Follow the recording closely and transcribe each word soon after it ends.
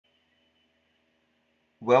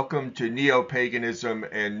Welcome to Neo-Paganism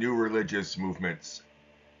and New Religious Movements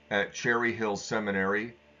at Cherry Hill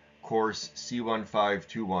Seminary, course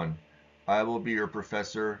C1521. I will be your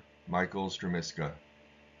professor, Michael Strmiska.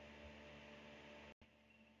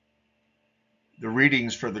 The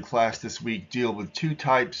readings for the class this week deal with two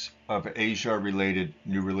types of Asia-related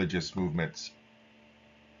new religious movements.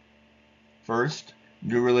 First,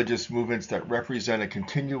 new religious movements that represent a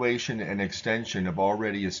continuation and extension of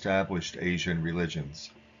already established Asian religions.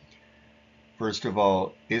 First of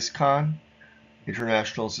all, ISKCON,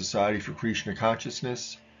 International Society for Krishna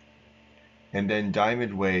Consciousness, and then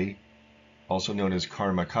Diamond Way, also known as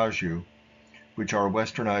Karma Kagyu, which are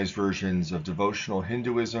westernized versions of devotional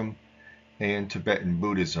Hinduism and Tibetan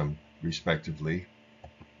Buddhism, respectively.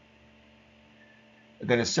 And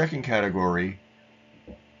then a second category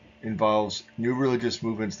involves new religious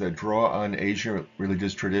movements that draw on Asian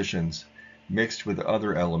religious traditions mixed with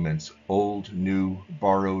other elements, old, new,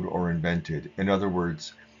 borrowed, or invented. In other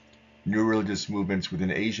words, new religious movements with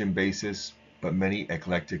an Asian basis, but many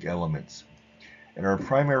eclectic elements. And our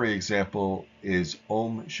primary example is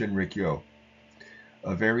Om Shinrikyo,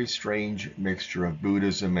 a very strange mixture of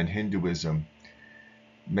Buddhism and Hinduism,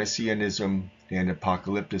 Messianism and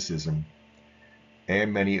apocalypticism,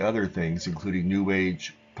 and many other things, including New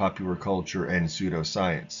Age, popular culture, and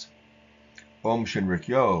pseudoscience. Om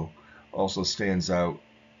Shinrikyo also stands out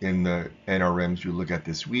in the NRMs we look at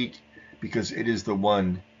this week because it is the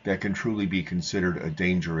one that can truly be considered a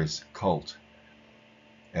dangerous cult,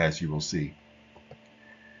 as you will see.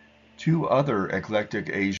 Two other eclectic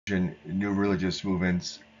Asian new religious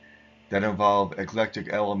movements that involve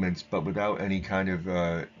eclectic elements but without any kind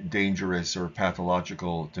of dangerous or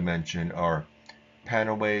pathological dimension are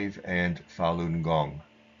Panawave and Falun Gong.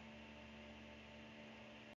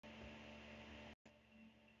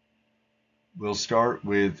 We'll start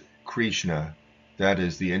with Krishna, that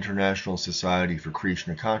is the International Society for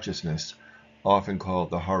Krishna Consciousness, often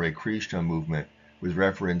called the Hare Krishna movement, with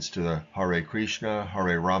reference to the Hare Krishna,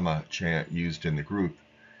 Hare Rama chant used in the group.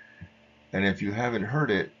 And if you haven't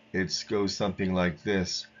heard it, it goes something like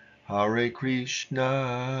this: Hare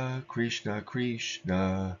Krishna, Krishna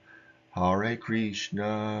Krishna, Hare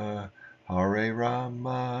Krishna, Hare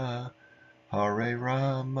Rama, Hare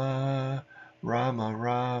Rama, Rama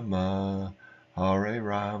Rama, Hare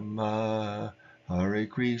Rama, Hare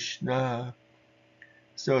Krishna.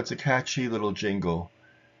 So it's a catchy little jingle,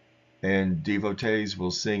 and devotees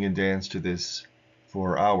will sing and dance to this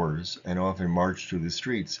for hours and often march through the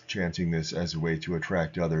streets chanting this as a way to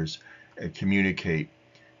attract others and communicate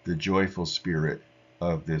the joyful spirit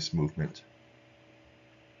of this movement.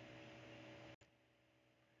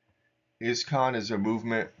 ISKCON is a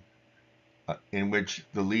movement in which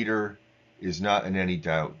the leader is not in any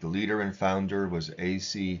doubt. The leader and founder was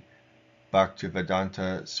A.C.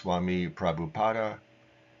 Bhaktivedanta Swami Prabhupada,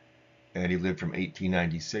 and he lived from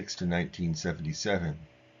 1896 to 1977.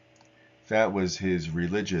 That was his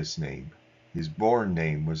religious name. His born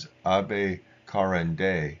name was Abe Karan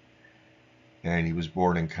De, and he was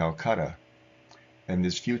born in Calcutta. And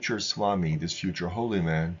this future Swami, this future holy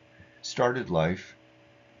man, started life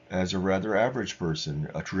as a rather average person,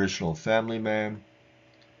 a traditional family man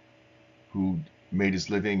who made his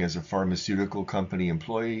living as a pharmaceutical company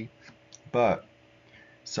employee, but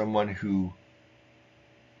someone who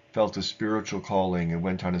felt a spiritual calling and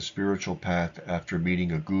went on a spiritual path after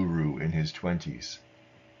meeting a guru in his 20s.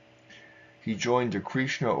 He joined a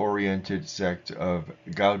Krishna-oriented sect of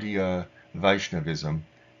Gaudiya Vaishnavism,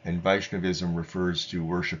 and Vaishnavism refers to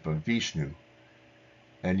worship of Vishnu.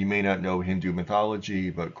 And you may not know Hindu mythology,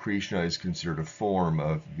 but Krishna is considered a form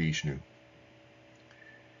of Vishnu.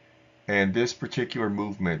 And this particular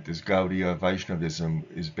movement, this Gaudiya Vaishnavism,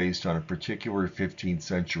 is based on a particular 15th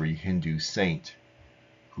century Hindu saint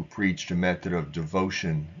who preached a method of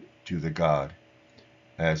devotion to the god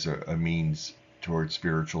as a means towards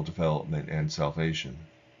spiritual development and salvation.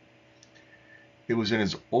 It was in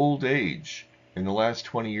his old age, in the last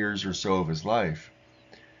 20 years or so of his life,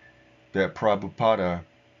 that Prabhupada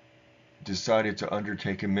decided to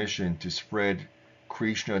undertake a mission to spread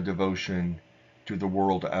Krishna devotion to the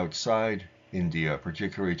world outside India,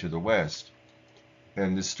 particularly to the West.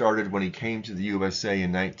 And this started when he came to the USA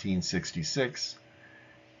in 1966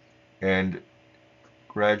 and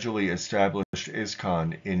gradually established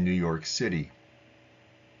ISKCON in New York City.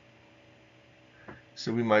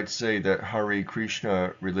 So we might say that Hare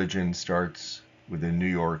Krishna religion starts with a New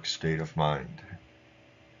York state of mind.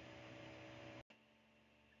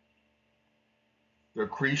 The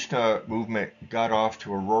Krishna movement got off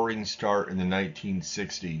to a roaring start in the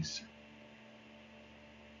 1960s.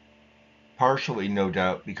 partially, no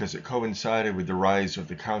doubt, because it coincided with the rise of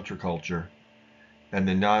the counterculture and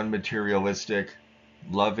the non-materialistic,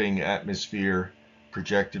 loving atmosphere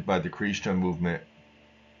projected by the Krishna movement,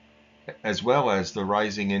 as well as the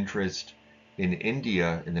rising interest in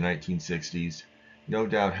India in the 1960s, no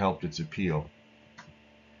doubt helped its appeal.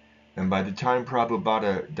 And by the time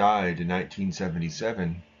Prabhupada died in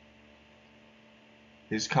 1977,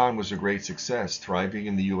 ISKCON was a great success, thriving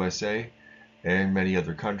in the USA and many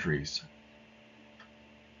other countries.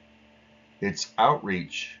 Its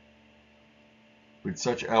outreach, with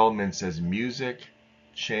such elements as music,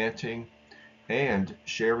 chanting, and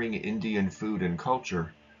sharing Indian food and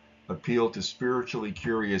culture, appealed to spiritually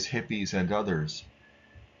curious hippies and others,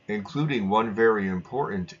 including one very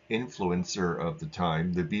important influencer of the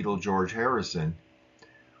time, the Beatle George Harrison,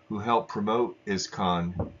 who helped promote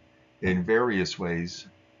ISKCON in various ways,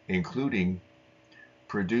 including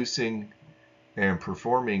producing and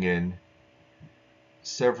performing in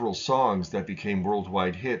several songs that became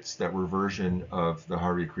worldwide hits that were versions of the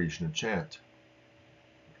Hare Krishna chant.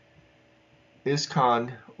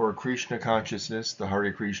 ISKCON, or Krishna consciousness, the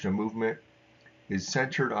Hare Krishna movement, is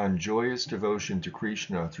centered on joyous devotion to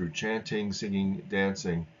Krishna through chanting, singing,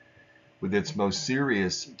 dancing, with its most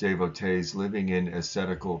serious devotees living in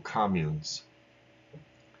ascetical communes.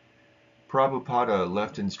 Prabhupada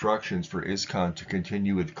left instructions for ISKCON to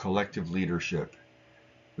continue with collective leadership,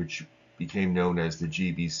 which became known as the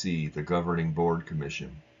GBC, the Governing Board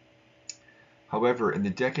Commission. However, in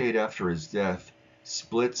the decade after his death,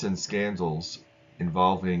 splits and scandals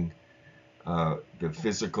involving the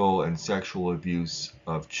physical and sexual abuse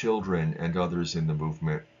of children and others in the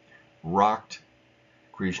movement rocked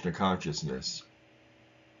Krishna consciousness.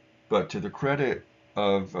 But to the credit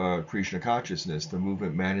of Krishna consciousness, the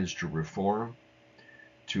movement managed to reform,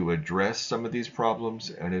 to address some of these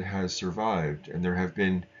problems, and it has survived, and there have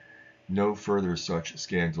been no further such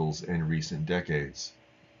scandals in recent decades.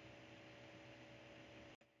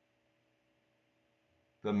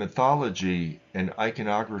 The mythology and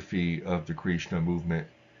iconography of the Krishna movement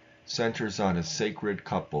centers on a sacred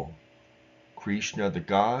couple, Krishna the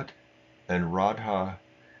god and Radha,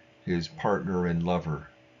 his partner and lover,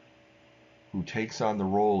 who takes on the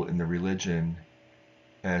role in the religion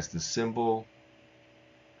as the symbol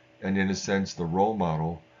and, in a sense, the role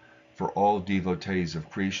model for all devotees of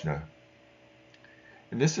Krishna.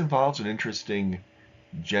 And this involves an interesting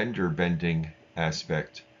gender-bending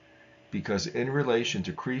aspect, because in relation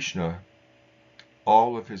to Krishna,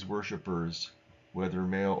 all of his worshippers, whether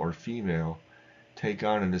male or female, take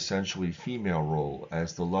on an essentially female role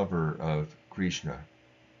as the lover of Krishna.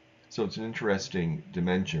 So it's an interesting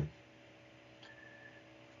dimension.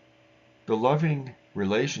 The loving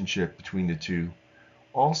relationship between the two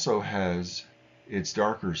also has its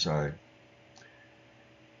darker side,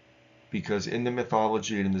 because in the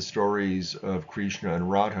mythology and in the stories of Krishna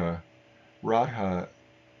and Radha, Radha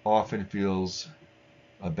often feels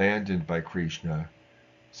abandoned by Krishna,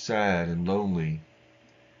 sad and lonely,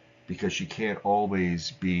 because she can't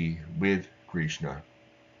always be with Krishna.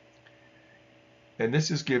 And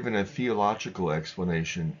this is given a theological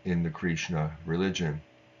explanation in the Krishna religion,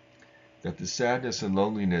 that the sadness and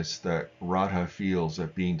loneliness that Radha feels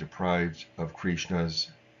at being deprived of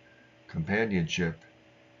Krishna's companionship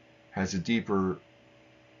has a deeper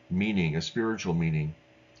meaning, a spiritual meaning,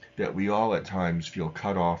 that we all at times feel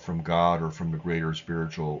cut off from God or from the greater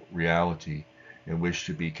spiritual reality and wish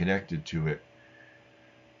to be connected to it.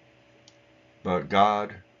 But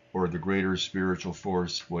God, or the greater spiritual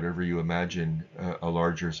force, whatever you imagine a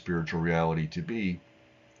larger spiritual reality to be,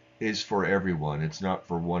 is for everyone. It's not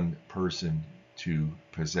for one person to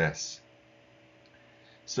possess.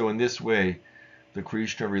 So in this way, the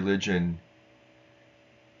Krishna religion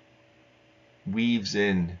weaves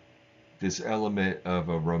in this element of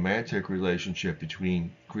a romantic relationship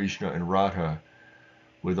between Krishna and Radha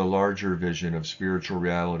with a larger vision of spiritual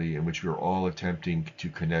reality in which we are all attempting to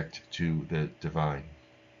connect to the divine.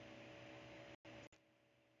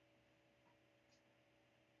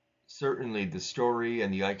 Certainly, the story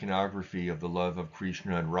and the iconography of the love of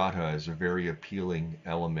Krishna and Radha is a very appealing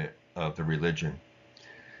element of the religion.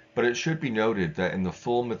 But it should be noted that in the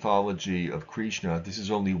full mythology of Krishna, this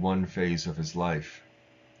is only one phase of his life.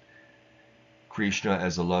 Krishna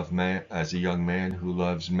as a young man who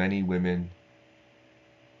loves many women,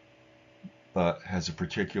 but has a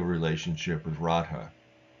particular relationship with Radha.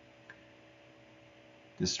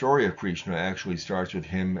 The story of Krishna actually starts with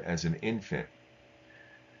him as an infant,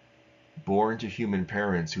 born to human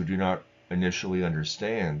parents who do not initially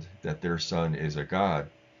understand that their son is a god.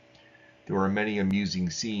 There are many amusing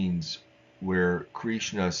scenes where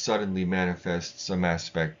Krishna suddenly manifests some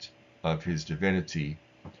aspect of his divinity,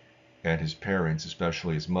 and his parents,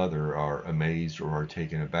 especially his mother, are amazed or are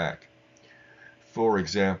taken aback. For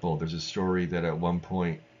example, there's a story that at one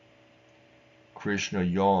point Krishna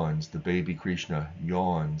yawns, the baby Krishna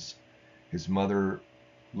yawns. His mother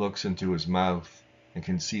looks into his mouth and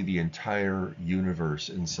can see the entire universe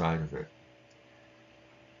inside of it.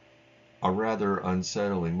 A rather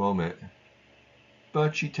unsettling moment,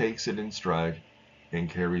 but she takes it in stride and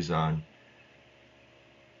carries on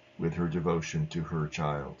with her devotion to her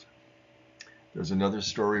child. There's another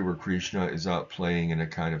story where Krishna is out playing in a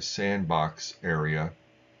kind of sandbox area.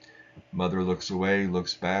 Mother looks away,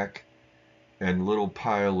 looks back, and a little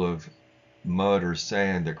pile of mud or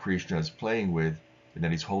sand that Krishna is playing with, and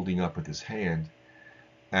that he's holding up with his hand,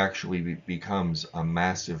 actually becomes a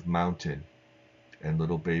massive mountain, and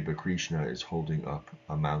little baby Krishna is holding up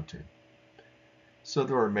a mountain. So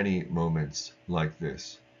there are many moments like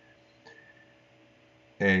this.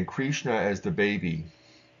 And Krishna as the baby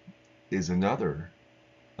is another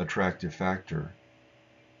attractive factor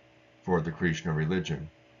for the Krishna religion.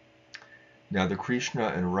 Now, the Krishna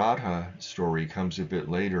and Radha story comes a bit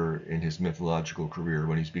later in his mythological career,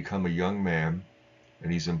 when he's become a young man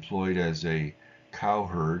and he's employed as a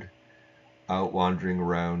cowherd out wandering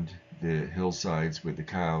around the hillsides with the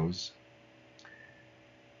cows.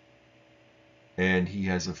 And he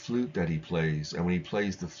has a flute that he plays, and when he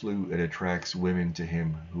plays the flute, it attracts women to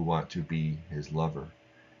him who want to be his lover.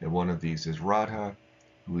 And one of these is Radha,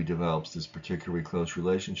 who he develops this particularly close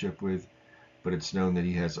relationship with, but it's known that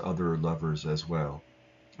he has other lovers as well.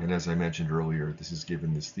 And as I mentioned earlier, this is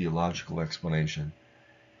given this theological explanation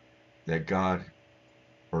that God,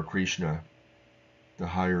 or Krishna, the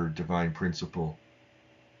higher divine principle,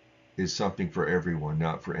 is something for everyone,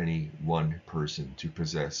 not for any one person to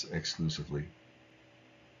possess exclusively.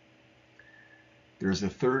 There's a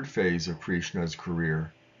third phase of Krishna's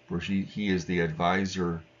career where he is the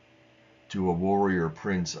advisor to a warrior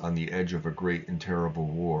prince on the edge of a great and terrible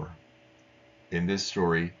war. In this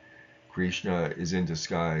story, Krishna is in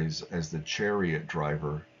disguise as the chariot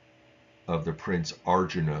driver of the prince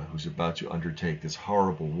Arjuna, who's about to undertake this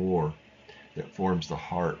horrible war that forms the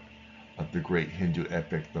heart of the great Hindu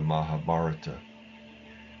epic, the Mahabharata.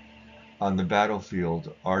 On the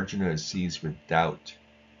battlefield, Arjuna is seized with doubt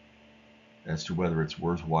as to whether it's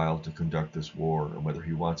worthwhile to conduct this war, and whether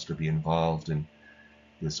he wants to be involved in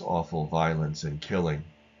this awful violence and killing.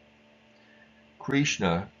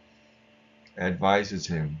 Krishna advises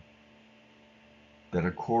him that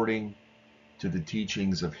according to the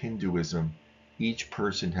teachings of Hinduism, each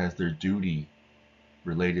person has their duty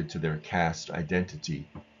related to their caste identity.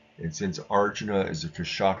 And since Arjuna is a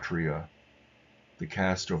Kshatriya, the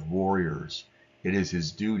caste of warriors, it is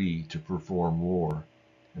his duty to perform war,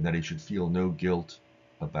 and that he should feel no guilt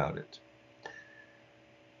about it.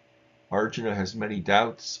 Arjuna has many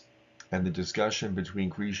doubts, and the discussion between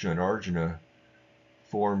Krishna and Arjuna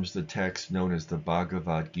forms the text known as the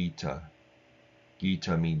Bhagavad Gita.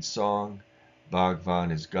 Gita means song,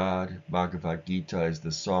 Bhagavan is God, Bhagavad Gita is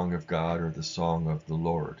the song of God, or the song of the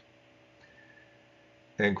Lord.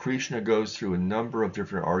 And Krishna goes through a number of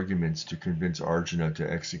different arguments to convince Arjuna to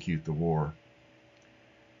execute the war.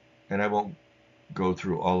 And I won't go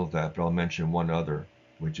through all of that, but I'll mention one other,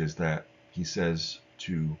 which is that he says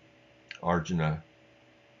to Arjuna,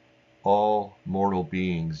 all mortal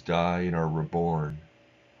beings die and are reborn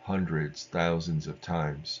hundreds, thousands of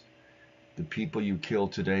times. The people you kill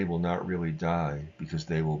today will not really die, because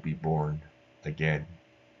they will be born again.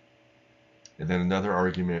 And then another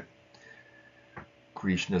argument,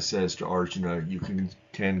 Krishna says to Arjuna, you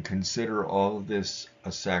can consider all of this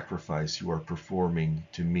a sacrifice you are performing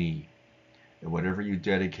to me. And whatever you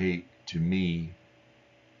dedicate to me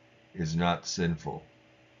is not sinful.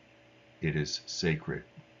 It is sacred.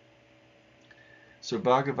 So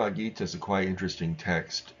Bhagavad Gita is a quite interesting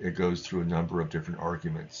text. It goes through a number of different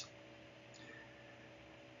arguments.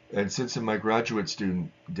 And since in my graduate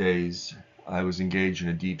student days I was engaged in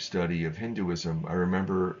a deep study of Hinduism, I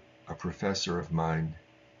remember a professor of mine,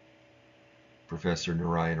 Professor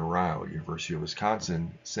Narayana Rao, University of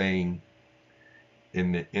Wisconsin, saying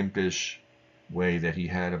in the impish way that he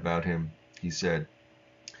had about him, he said,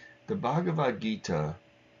 the Bhagavad Gita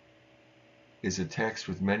is a text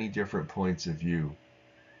with many different points of view.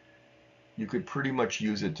 You could pretty much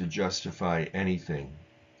use it to justify anything.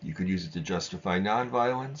 You could use it to justify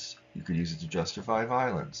nonviolence. You could use it to justify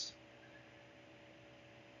violence.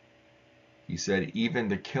 He said even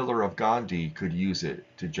the killer of Gandhi could use it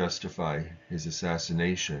to justify his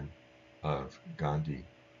assassination of Gandhi.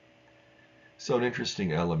 So an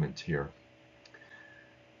interesting element here.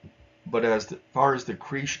 But as far as the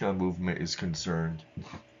Krishna movement is concerned,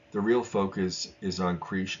 The real focus is on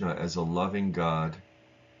Krishna as a loving God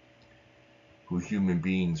who human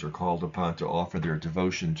beings are called upon to offer their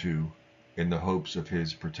devotion to in the hopes of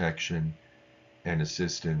his protection and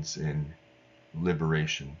assistance in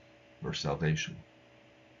liberation or salvation.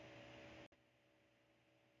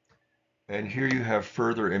 And here you have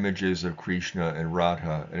further images of Krishna and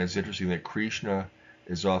Radha, and it's interesting that Krishna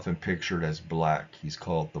is often pictured as black. He's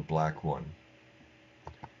called the Black One.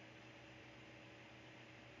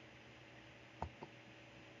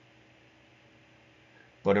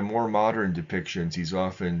 But in more modern depictions, he's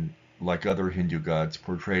often, like other Hindu gods,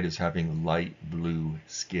 portrayed as having light blue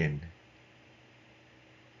skin.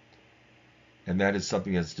 And that is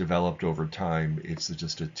something that's developed over time. It's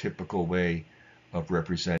just a typical way of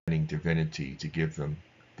representing divinity, to give them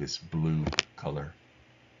this blue color.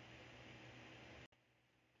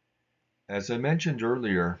 As I mentioned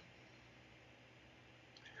earlier,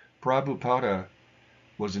 Prabhupada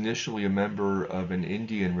was initially a member of an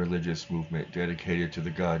Indian religious movement dedicated to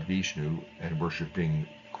the god Vishnu and worshipping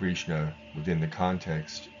Krishna within the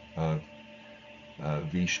context of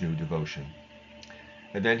Vishnu devotion.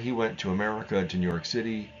 And then he went to America, to New York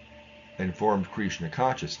City, and formed Krishna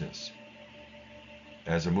consciousness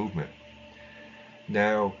as a movement.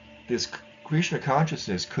 Now, this Krishna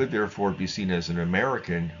consciousness could therefore be seen as an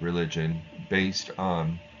American religion based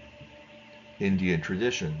on Indian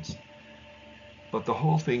traditions. But the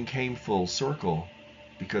whole thing came full circle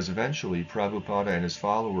because eventually Prabhupada and his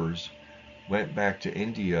followers went back to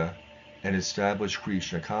India and established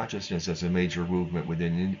Krishna consciousness as a major movement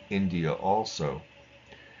within India also.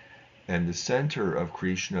 And the center of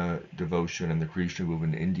Krishna devotion and the Krishna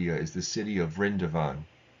movement in India is the city of Vrindavan.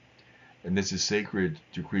 And this is sacred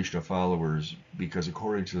to Krishna followers because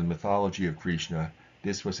according to the mythology of Krishna,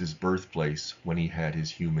 this was his birthplace when he had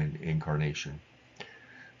his human incarnation.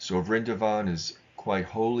 So Vrindavan is quite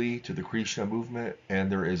holy to the Krishna movement,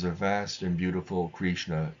 and there is a vast and beautiful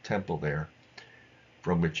Krishna temple there,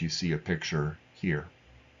 from which you see a picture here.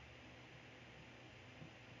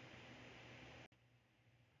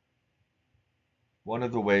 One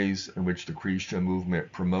of the ways in which the Krishna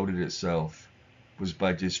movement promoted itself was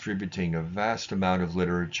by distributing a vast amount of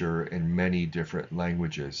literature in many different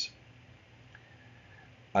languages.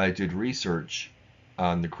 I did research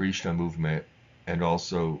on the Krishna movement and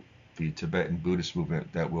also the Tibetan Buddhist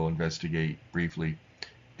movement that we'll investigate briefly,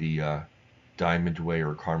 the Diamond Way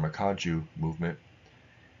or Karma Kaju movement,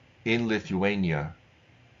 in Lithuania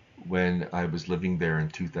when I was living there in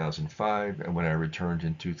 2005 and when I returned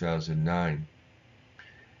in 2009.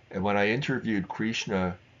 And when I interviewed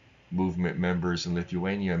Krishna movement members in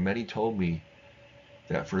Lithuania, many told me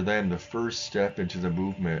that for them the first step into the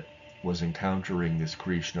movement was encountering this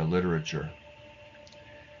Krishna literature.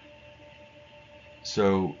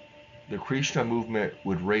 So the Krishna movement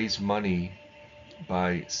would raise money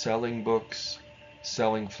by selling books,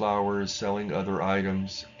 selling flowers, selling other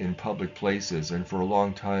items in public places, and for a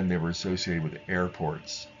long time they were associated with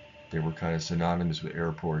airports. They were kind of synonymous with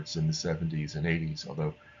airports in the 70s and 80s,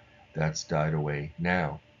 although that's died away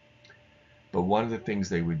now. But one of the things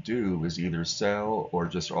they would do was either sell or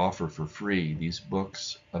just offer for free these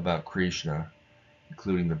books about Krishna,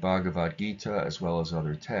 including the Bhagavad Gita as well as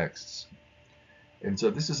other texts. And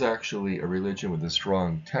so this is actually a religion with a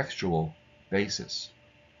strong textual basis.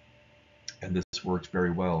 And this worked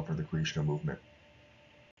very well for the Krishna movement.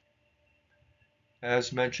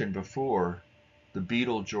 As mentioned before, the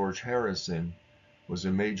Beatle George Harrison was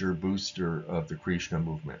a major booster of the Krishna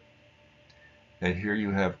movement. And here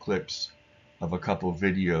you have clips of a couple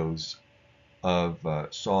videos of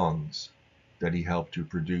songs that he helped to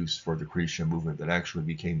produce for the Krishna movement that actually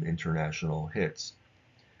became international hits.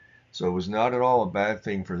 So it was not at all a bad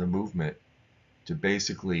thing for the movement to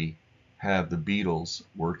basically have the Beatles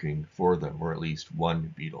working for them, or at least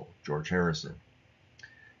one Beatle, George Harrison. It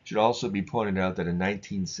should also be pointed out that in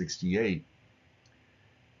 1968,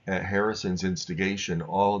 at Harrison's instigation,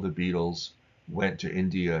 all of the Beatles went to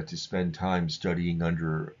India to spend time studying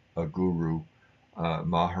under a guru,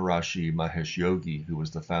 Maharishi Mahesh Yogi, who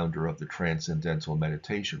was the founder of the Transcendental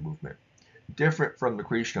Meditation movement. Different from the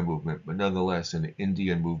Krishna movement, but nonetheless an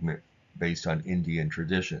Indian movement based on Indian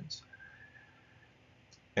traditions.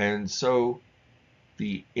 And so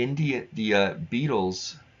the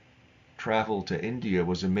Beatles' travel to India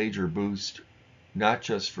was a major boost, not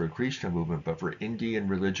just for the Krishna movement, but for Indian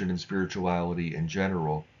religion and spirituality in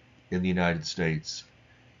general in the United States,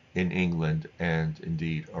 in England, and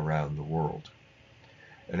indeed around the world.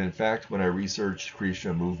 And in fact, when I researched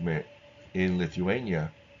Krishna movement in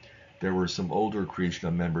Lithuania, there were some older Krishna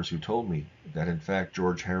members who told me that in fact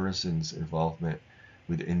George Harrison's involvement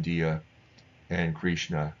with India and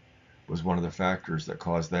Krishna was one of the factors that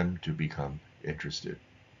caused them to become interested.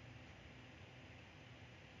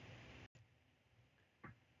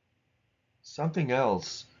 Something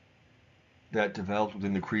else that developed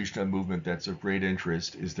within the Krishna movement that's of great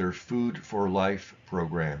interest is their Food for Life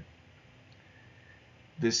program.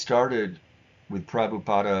 This started with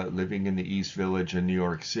Prabhupada living in the East Village in New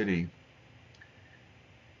York City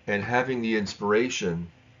and having the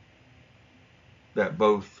inspiration that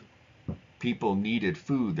both people needed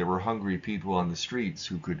food, there were hungry people on the streets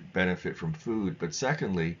who could benefit from food, but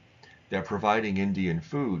secondly, that providing Indian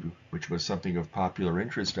food, which was something of popular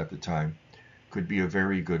interest at the time, could be a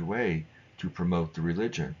very good way to promote the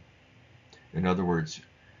religion. In other words,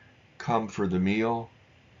 come for the meal,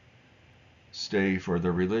 stay for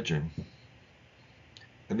the religion.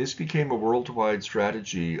 And this became a worldwide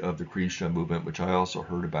strategy of the Krishna movement, which I also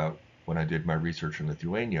heard about when I did my research in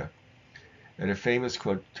Lithuania. And a famous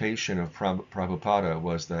quotation of Prabhupada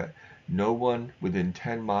was that no one within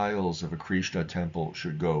 10 miles of a Krishna temple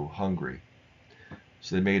should go hungry.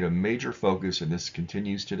 So they made a major focus, and this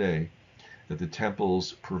continues today, that the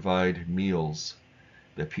temples provide meals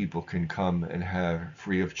that people can come and have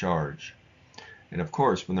free of charge. And of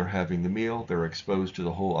course, when they're having the meal, they're exposed to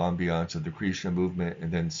the whole ambiance of the Krishna movement,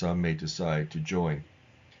 and then some may decide to join.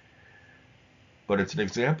 But it's an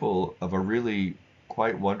example of a really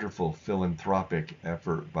quite wonderful philanthropic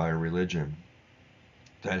effort by a religion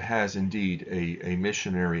that has indeed a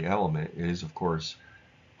missionary element. It is, of course,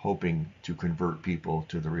 hoping to convert people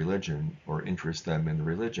to the religion or interest them in the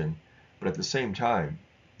religion. But at the same time,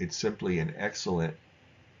 it's simply an excellent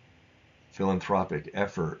philanthropic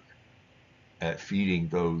effort at feeding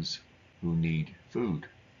those who need food.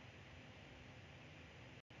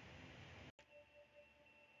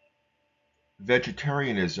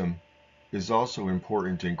 Vegetarianism is also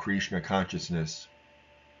important in Krishna consciousness,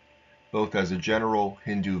 both as a general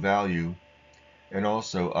Hindu value and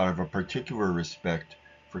also out of a particular respect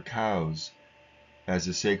for cows as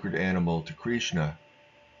a sacred animal to Krishna,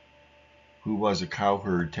 who was a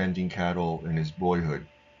cowherd tending cattle in his boyhood.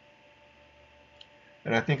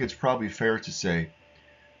 And I think it's probably fair to say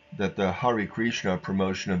that the Hare Krishna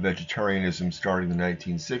promotion of vegetarianism starting in the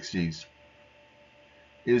 1960s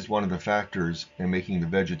is one of the factors in making the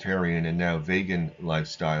vegetarian and now vegan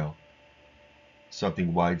lifestyle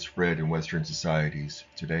something widespread in Western societies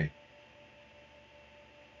today.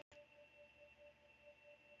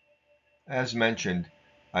 As mentioned,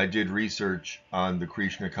 I did research on the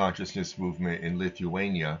Krishna consciousness movement in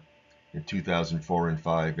Lithuania in 2004 and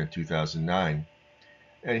 5 and 2009.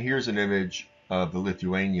 And here's an image of the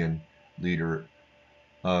Lithuanian leader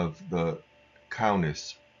of the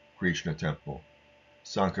Kaunas Krishna temple,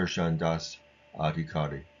 Sankarshan Das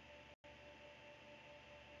Adhikari.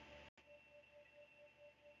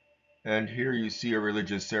 And here you see a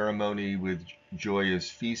religious ceremony with joyous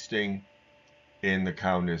feasting in the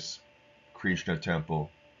Kaunas Krishna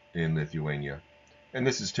temple in Lithuania. And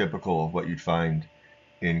this is typical of what you'd find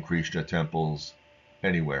in Krishna temples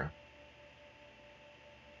anywhere.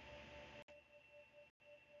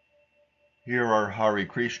 Here are Hare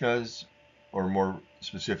Krishnas, or more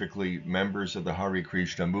specifically, members of the Hare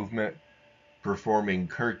Krishna movement, performing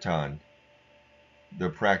kirtan, the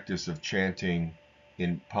practice of chanting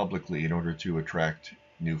publicly in order to attract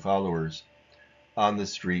new followers, on the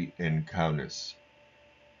street in Kaunas.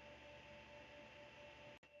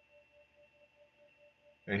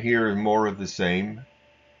 And here more of the same.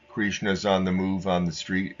 Krishna's on the move on the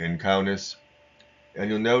street in Kaunas. And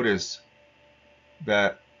you'll notice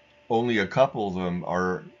that only a couple of them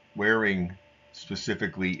are wearing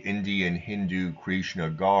specifically Indian Hindu Krishna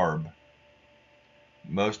garb.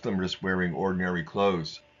 Most of them are just wearing ordinary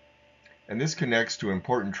clothes. And this connects to an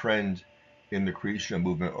important trend in the Krishna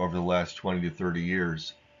movement over the last 20 to 30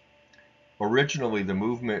 years. Originally, the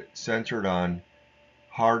movement centered on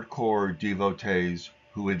hardcore devotees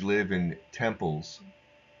who would live in temples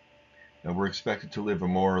and were expected to live a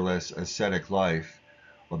more or less ascetic life,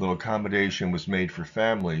 although accommodation was made for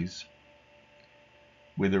families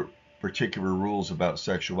with particular rules about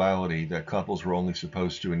sexuality, that couples were only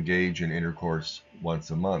supposed to engage in intercourse once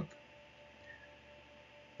a month.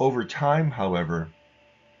 Over time, however,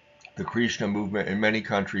 the Krishna movement in many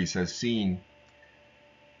countries has seen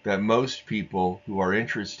that most people who are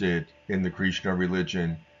interested in the Krishna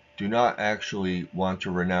religion do not actually want to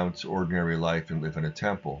renounce ordinary life and live in a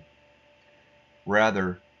temple.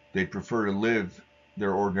 Rather, they prefer to live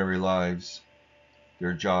their ordinary lives,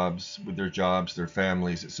 their jobs, their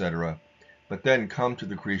families, etc., but then come to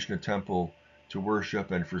the Krishna temple to worship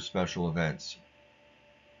and for special events.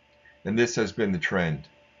 And this has been the trend.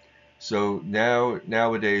 So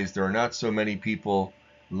nowadays there are not so many people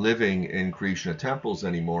living in Krishna temples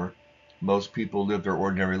anymore. Most people live their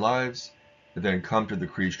ordinary lives and then come to the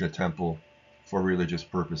Krishna temple for religious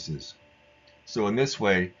purposes. So in this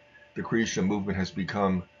way, the Krishna movement has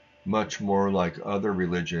become much more like other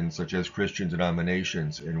religions, such as Christian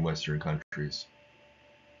denominations in Western countries.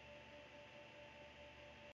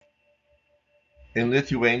 In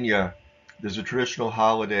Lithuania, there's a traditional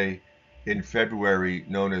holiday in February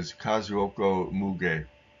known as Kazuoko Muge.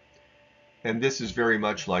 And this is very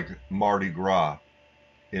much like Mardi Gras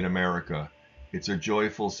in America. It's a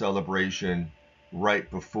joyful celebration right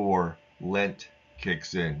before Lent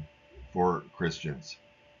kicks in for Christians.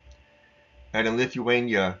 And in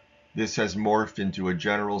Lithuania, this has morphed into a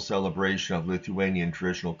general celebration of Lithuanian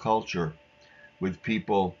traditional culture, with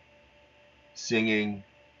people singing,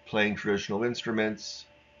 playing traditional instruments,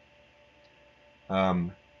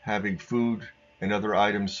 having food and other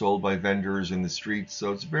items sold by vendors in the streets.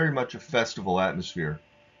 So it's very much a festival atmosphere.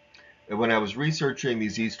 And when I was researching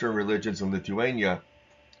these Eastern religions in Lithuania,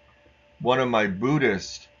 one of my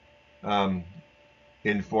Buddhist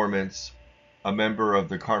informants, a member of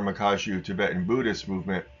the Karmakaju Tibetan Buddhist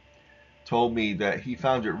movement, told me that he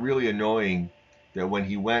found it really annoying that when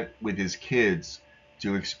he went with his kids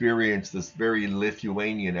to experience this very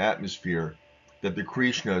Lithuanian atmosphere, that the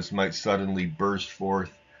Krishnas might suddenly burst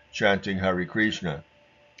forth chanting Hare Krishna.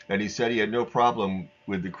 And he said he had no problem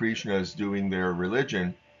with the Krishnas doing their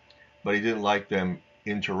religion, but he didn't like them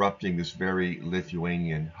interrupting this very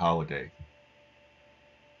Lithuanian holiday.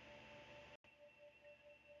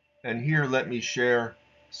 And here let me share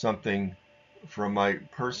something from my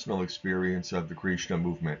personal experience of the Krishna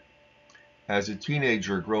movement. As a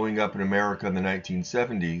teenager growing up in America in the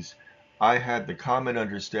 1970s, I had the common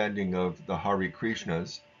understanding of the Hare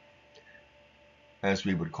Krishnas, as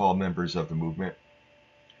we would call members of the movement,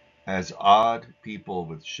 as odd people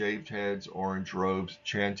with shaved heads, orange robes,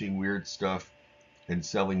 chanting weird stuff, and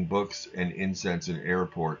selling books and incense in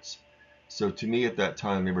airports. So to me at that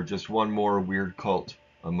time, they were just one more weird cult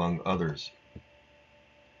among others.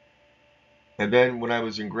 And then when I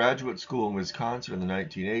was in graduate school in Wisconsin in the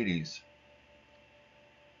 1980s,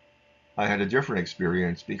 I had a different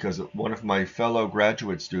experience because one of my fellow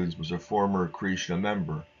graduate students was a former Krishna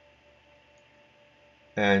member.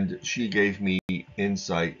 And she gave me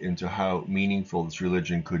insight into how meaningful this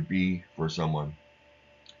religion could be for someone.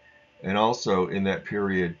 And also in that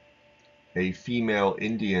period, a female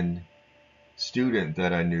Indian student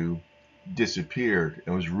that I knew disappeared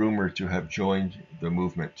and was rumored to have joined the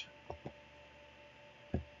movement.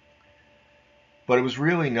 But it was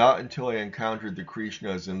really not until I encountered the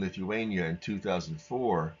Krishnas in Lithuania in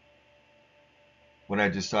 2004 when I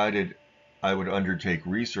decided I would undertake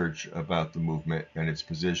research about the movement and its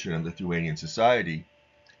position in Lithuanian society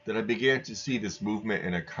that I began to see this movement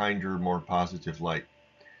in a kinder, more positive light,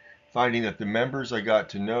 finding that the members I got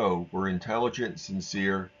to know were intelligent,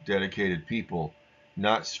 sincere, dedicated people,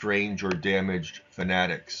 not strange or damaged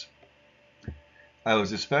fanatics. I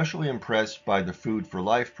was especially impressed by the Food for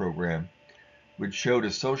Life program, which showed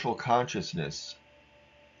a social consciousness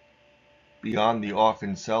beyond the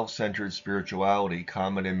often self-centered spirituality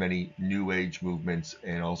common in many New Age movements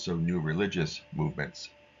and also new religious movements.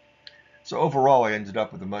 So overall, I ended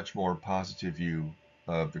up with a much more positive view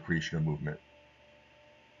of the Krishna movement.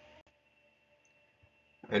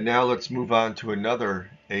 And now let's move on to another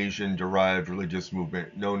Asian-derived religious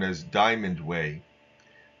movement known as Diamond Way,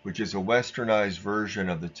 which is a westernized version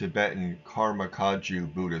of the Tibetan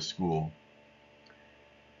Karmakaju Buddhist school.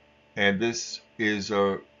 And this is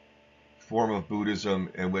a form of Buddhism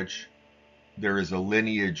in which there is a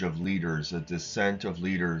lineage of leaders, a descent of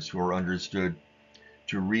leaders who are understood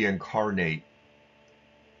to reincarnate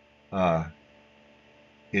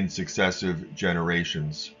in successive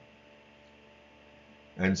generations.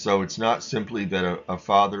 And so it's not simply that a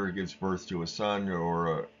father gives birth to a son,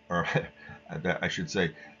 or that I should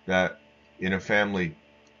say that in a family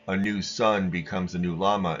a new son becomes a new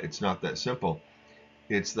lama. It's not that simple.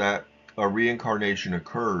 It's that a reincarnation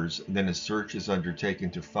occurs, and then a search is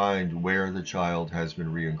undertaken to find where the child has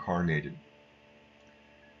been reincarnated.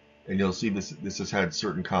 And you'll see this has had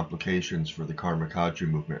certain complications for the Karmakaju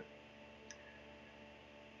movement.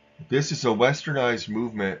 This is a westernized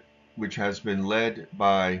movement which has been led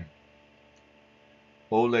by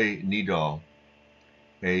Ole Nidal,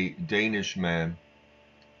 a Danish man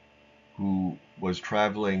who was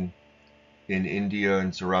traveling in India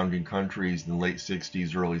and surrounding countries in the late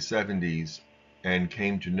 60s, early 70s, and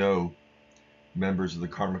came to know members of the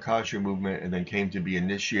Karmakaju movement and then came to be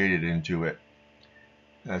initiated into it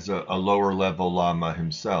as a lower level Lama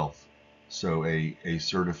himself, so a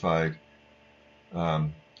certified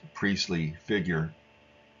priestly figure.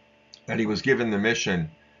 And he was given the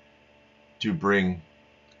mission to bring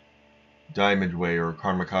Diamond Way or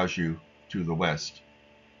Karmakaju to the West,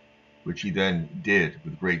 which he then did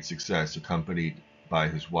with great success, accompanied by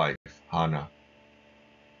his wife, Hana.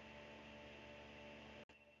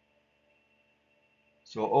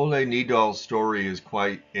 So Ole Nidal's story is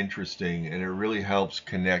quite interesting, and it really helps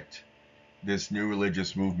connect this new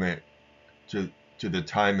religious movement to the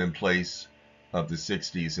time and place of the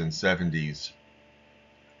 60s and 70s.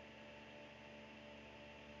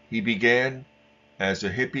 He began as a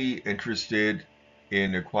hippie interested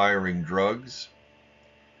in acquiring drugs,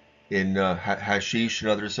 in hashish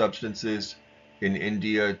and other substances in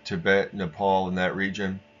India, Tibet, Nepal, in that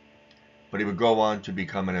region. But he would go on to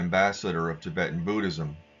become an ambassador of Tibetan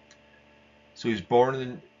Buddhism. So he was born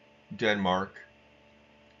in Denmark,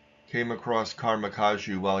 came across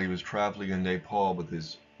Karmakaju while he was traveling in Nepal with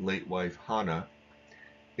his late wife Hana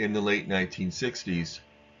in the late 1960s,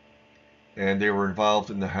 and they were involved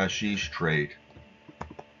in the hashish trade.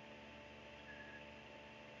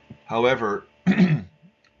 However,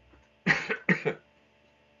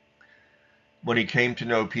 when he came to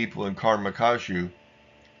know people in Karmakaju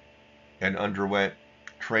and underwent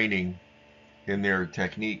training in their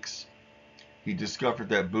techniques, he discovered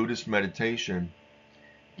that Buddhist meditation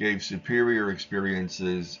gave superior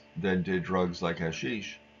experiences than did drugs like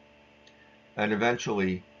hashish. And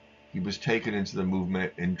eventually, he was taken into the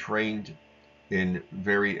movement and trained in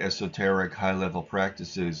very esoteric high-level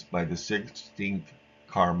practices by the 16th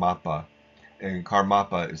Karmapa. And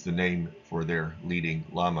Karmapa is the name for their leading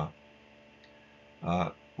lama,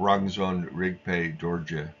 Rangzon Rigpe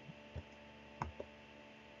Dorje.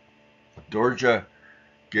 Dorje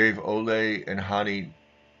gave Ole and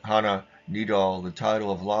Hana Nidal the title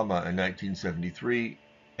of Lama in 1973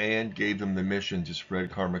 and gave them the mission to spread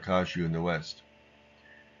Karmakaju in the West.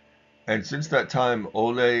 And since that time,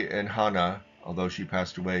 Ole and Hana, although she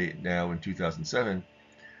passed away now in 2007,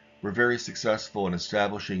 were very successful in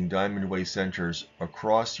establishing Diamond Way centers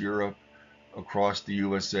across Europe, across the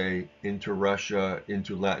USA, into Russia,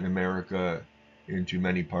 into Latin America, into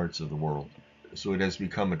many parts of the world. So it has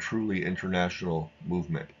become a truly international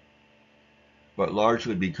movement, but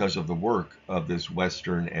largely because of the work of this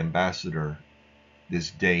Western ambassador,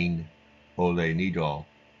 this Dane Ole Nidal,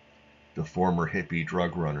 the former hippie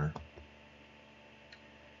drug runner.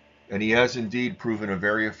 And he has indeed proven a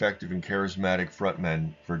very effective and charismatic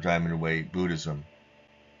frontman for Diamond Way Buddhism,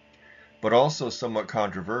 but also somewhat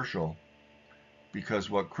controversial, because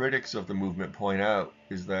what critics of the movement point out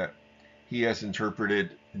is that he has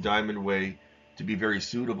interpreted Diamond Way to be very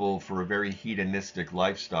suitable for a very hedonistic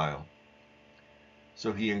lifestyle.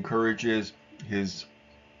 So he encourages his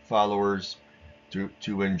followers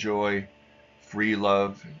to enjoy free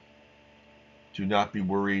love, to not be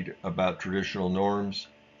worried about traditional norms.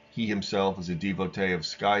 He himself is a devotee of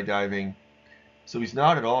skydiving. So he's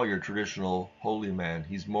not at all your traditional holy man.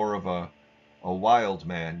 He's more of a wild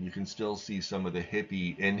man. You can still see some of the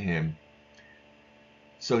hippie in him.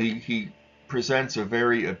 So he presents a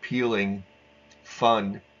very appealing,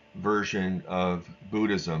 fun version of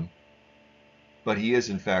Buddhism, but he is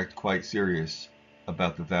in fact quite serious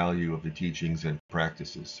about the value of the teachings and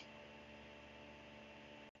practices.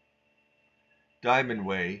 Diamond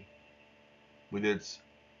Way, with its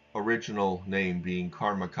original name being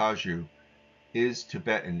Karmakaju, is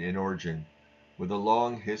Tibetan in origin, with a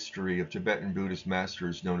long history of Tibetan Buddhist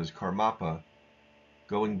masters known as Karmapa,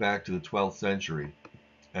 going back to the 12th century,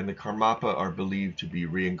 and the Karmapa are believed to be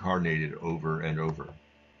reincarnated over and over.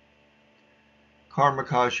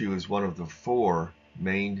 Karmakaju is one of the 4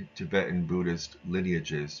 main Tibetan Buddhist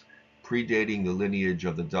lineages, predating the lineage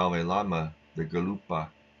of the Dalai Lama, the Gelugpa,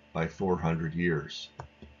 by 400 years.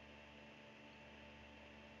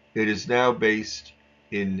 It is now based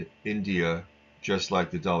in India, just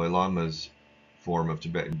like the Dalai Lama's form of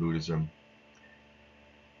Tibetan Buddhism,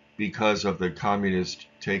 because of the communist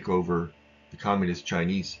takeover, the communist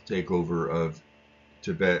Chinese takeover of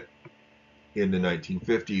Tibet in the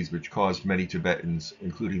 1950s, which caused many Tibetans,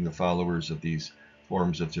 including the followers of these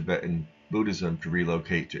forms of Tibetan Buddhism, to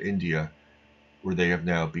relocate to India, where they have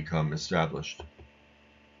now become established.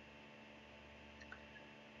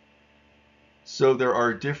 So there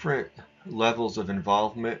are different levels of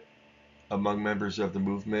involvement among members of the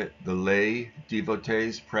movement. The lay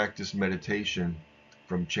devotees practice meditation,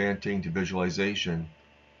 from chanting to visualization,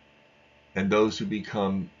 and those who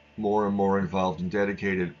become more and more involved and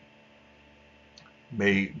dedicated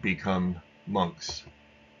may become monks.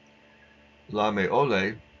 Lame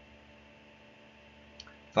Ole,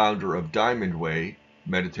 founder of Diamond Way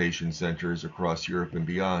meditation centers across Europe and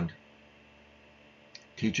beyond,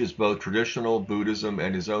 Teaches both traditional Buddhism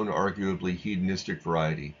and his own arguably hedonistic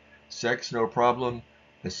variety. Sex no problem,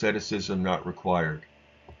 asceticism not required.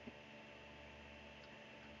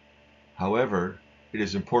 However, it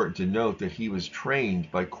is important to note that he was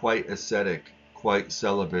trained by quite ascetic, quite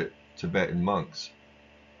celibate Tibetan monks.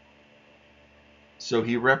 So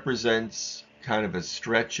he represents kind of a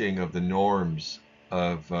stretching of the norms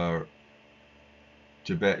of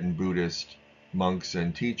Tibetan Buddhist monks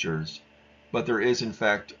and teachers, but there is in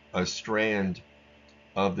fact a strand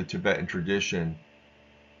of the Tibetan tradition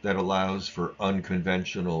that allows for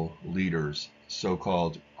unconventional leaders,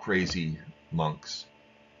 so-called crazy monks.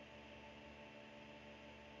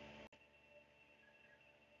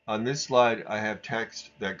 On this slide, I have text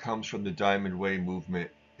that comes from the Diamond Way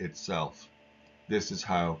movement itself. This is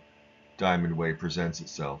how Diamond Way presents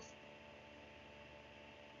itself.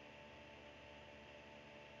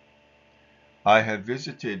 I have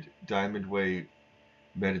visited Diamond Way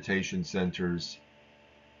meditation centers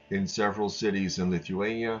in several cities in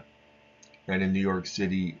Lithuania and in New York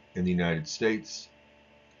City in the United States,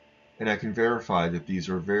 and I can verify that these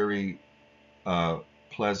are very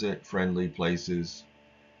pleasant, friendly places.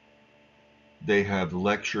 They have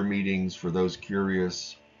lecture meetings for those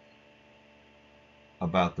curious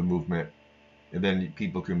about the movement, and then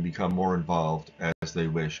people can become more involved as they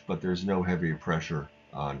wish, but there's no heavy pressure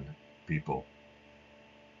on people.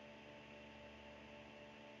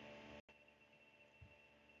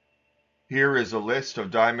 Here is a list of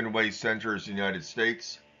Diamond Way centers in the United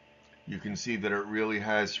States. You can see that it really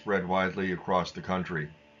has spread widely across the country.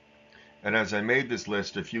 And as I made this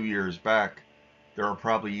list a few years back, there are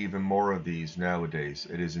probably even more of these nowadays.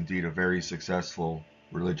 It is indeed a very successful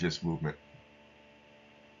religious movement.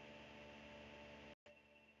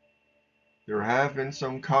 There have been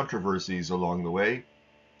some controversies along the way.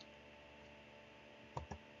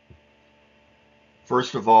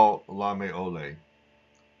 First of all, Lame Ole.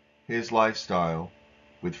 His lifestyle,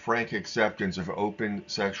 with frank acceptance of open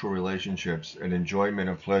sexual relationships and enjoyment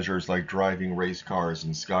of pleasures like driving race cars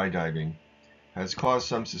and skydiving, has caused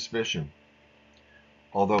some suspicion,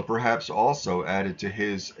 although perhaps also added to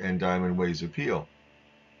his and Diamond Way's appeal.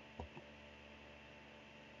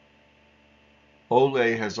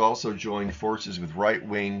 Ole has also joined forces with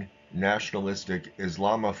right-wing nationalistic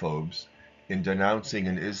Islamophobes in denouncing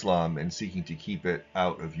an Islam and seeking to keep it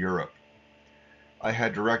out of Europe. I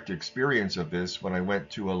had direct experience of this when I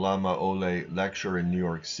went to a Lama Ole lecture in New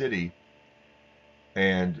York City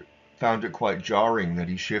and found it quite jarring that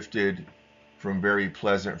he shifted from very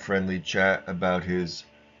pleasant, friendly chat about his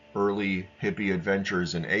early hippie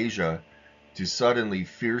adventures in Asia to suddenly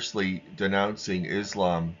fiercely denouncing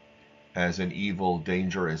Islam as an evil,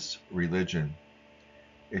 dangerous religion.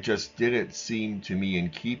 It just didn't seem to me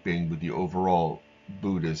in keeping with the overall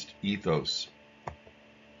Buddhist ethos.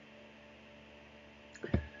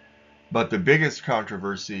 But the biggest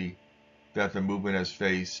controversy that the movement has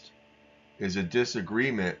faced is a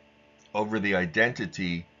disagreement over the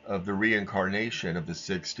identity of the reincarnation of the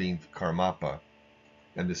 16th Karmapa.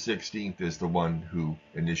 And the 16th is the one who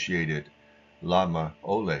initiated Lama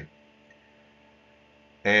Ole.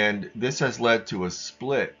 And this has led to a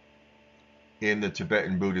split in the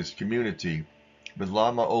Tibetan Buddhist community, with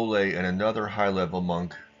Lama Ole and another high-level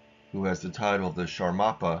monk who has the title of the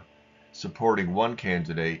Sharmapa supporting one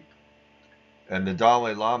candidate, and the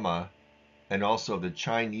Dalai Lama and also the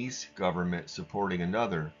Chinese government supporting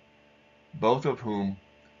another, both of whom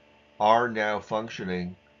are now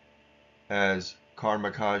functioning as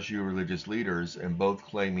Karmakaju religious leaders and both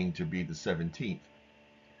claiming to be the 17th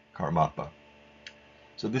Karmapa.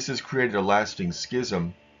 So this has created a lasting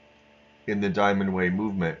schism in the Diamond Way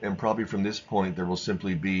movement, and probably from this point there will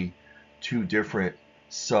simply be two different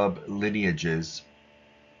sub-lineages,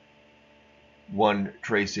 one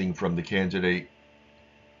tracing from the candidate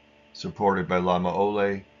supported by Lama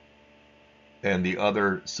Ole, and the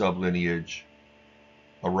other sub-lineage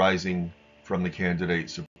arising from the candidate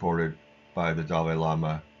supported by the Dalai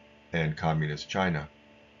Lama and Communist China.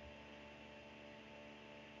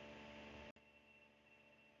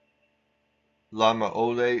 Lama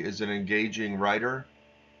Ole is an engaging writer.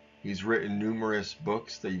 He's written numerous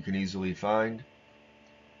books that you can easily find.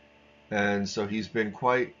 And so he's been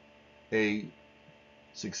quite a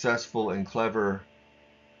successful and clever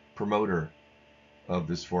promoter of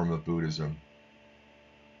this form of Buddhism.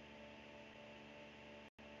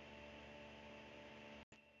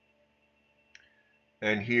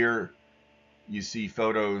 And here you see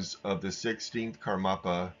photos of the 16th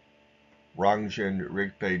Karmapa, Rangchen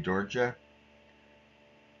Rigpe Dorje,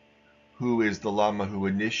 who is the Lama who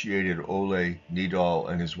initiated Ole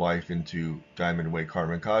Nidal and his wife into Diamond Way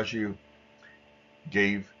Karmakaju.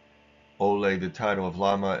 gave Ole the title of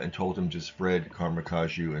Lama and told him to spread Karma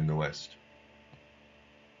Kagyu in the West.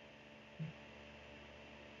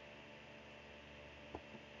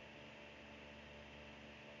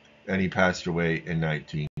 And he passed away in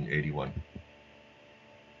 1981.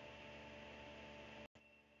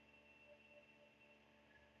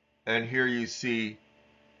 And here you see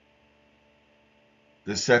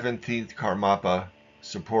the 17th Karmapa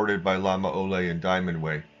supported by Lama Ole in Diamond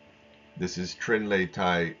Way. This is Trinley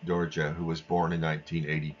Tai Dorje, who was born in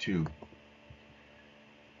 1982.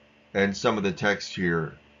 And some of the text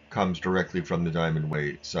here comes directly from the Diamond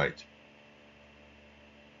Way site.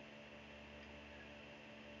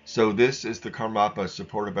 So this is the Karmapa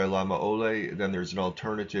supported by Lama Ole. Then there's an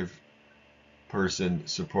alternative person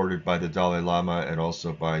supported by the Dalai Lama and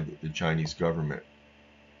also by the Chinese government.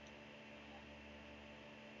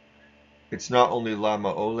 It's not only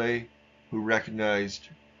Lama Ole who recognized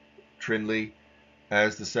Trinley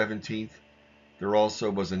as the 17th. There also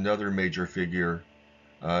was another major figure,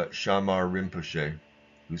 Shamar Rinpoche,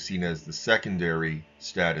 who's seen as the secondary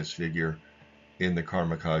status figure in the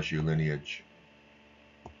Karma Kagyu lineage.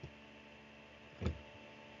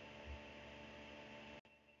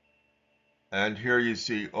 And here you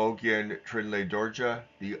see Ogyen Trinley Dorje,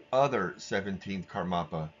 the other 17th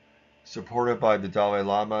Karmapa, supported by the Dalai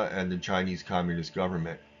Lama and the Chinese Communist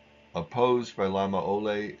government, opposed by Lama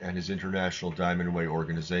Ole and his International Diamond Way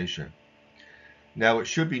organization. Now it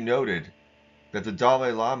should be noted that the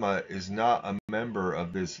Dalai Lama is not a member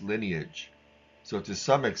of this lineage, so to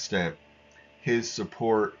some extent his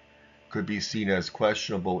support could be seen as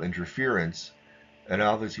questionable interference, and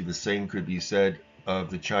obviously the same could be said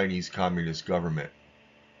of the Chinese Communist government.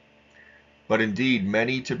 But indeed,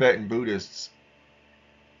 many Tibetan Buddhists,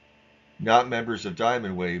 not members of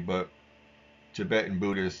Diamond Way, but Tibetan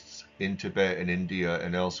Buddhists in Tibet and India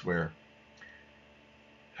and elsewhere,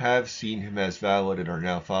 have seen him as valid and are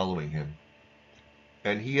now following him.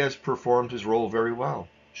 And he has performed his role very well,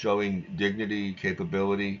 showing dignity,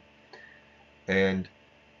 capability, and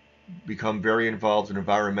become very involved in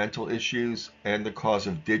environmental issues and the cause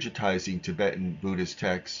of digitizing Tibetan Buddhist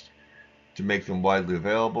texts to make them widely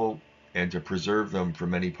available and to preserve them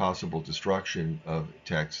from any possible destruction of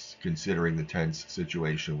texts, considering the tense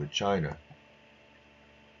situation with China.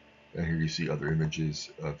 And here you see other images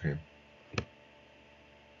of him.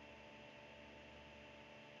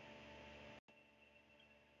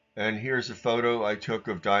 And here's a photo I took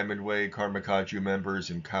of Diamond Way Karma Kagyu members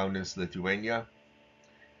in Kaunas, Lithuania.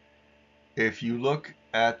 If you look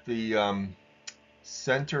at the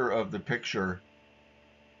center of the picture,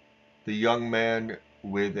 the young man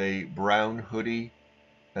with a brown hoodie,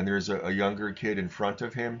 and there's a younger kid in front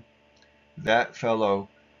of him, that fellow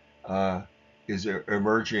is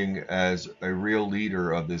emerging as a real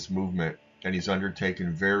leader of this movement, and he's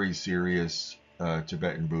undertaken very serious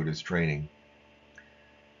Tibetan Buddhist training.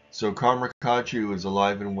 So Karma Kagyu is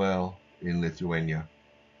alive and well in Lithuania.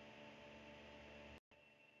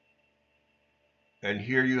 And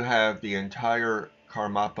here you have the entire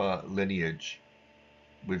Karmapa lineage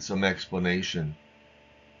with some explanation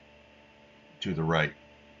to the right.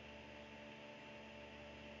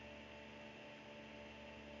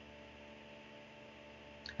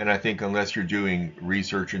 And I think unless you're doing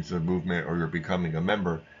research into the movement or you're becoming a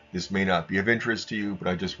member, this may not be of interest to you, but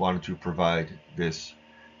I just wanted to provide this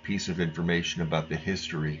piece of information about the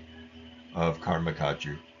history of Karma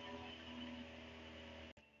Kagyu.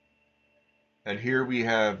 And here we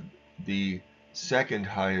have the second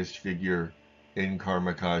highest figure in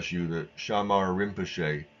Karma Kagyu, the Shamar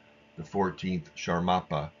Rinpoche, the 14th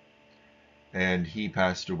Sharmapa, and he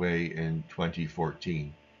passed away in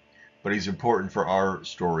 2014. But he's important for our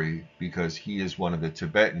story because he is one of the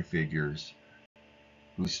Tibetan figures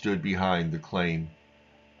who stood behind the claim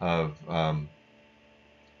of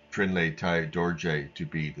Trinley Tai Dorje to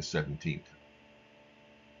be the 17th.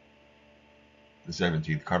 The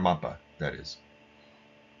 17th Karmapa, that is.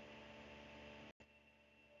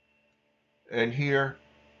 And here,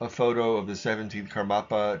 a photo of the 17th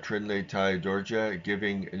Karmapa, Trinley Tai Dorje,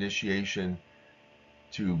 giving initiation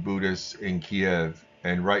to Buddhists in Kiev.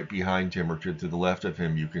 And right behind him, or to the left of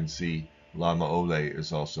him, you can see Lama Ole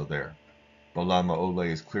is also there. But Lama Ole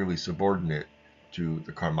is clearly subordinate to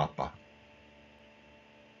the Karmapa.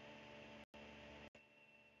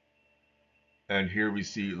 And here we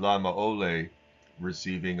see Lama Ole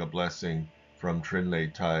receiving a blessing from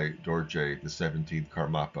Trinley Tai Dorje, the 17th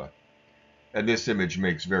Karmapa. And this image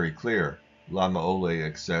makes very clear Lama Ole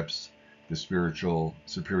accepts the spiritual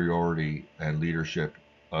superiority and leadership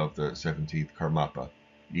of the 17th Karmapa,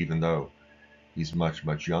 even though he's much,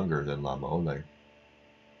 much younger than Lama Ole.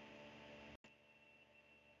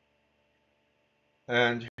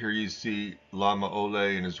 And here you see Lama Ole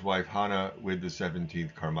and his wife Hana with the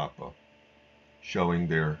 17th Karmapa, showing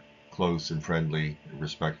their close and friendly and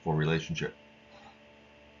respectful relationship.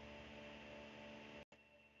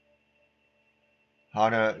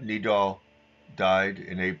 Hana Nidal died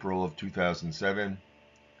in April of 2007,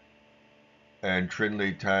 and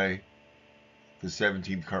Trinley Tai, the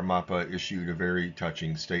 17th Karmapa, issued a very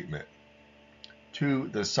touching statement. To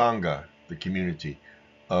the Sangha, the community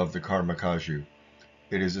of the Karmakaju,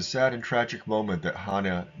 it is a sad and tragic moment that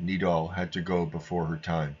Hana Nidal had to go before her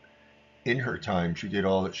time. In her time, she did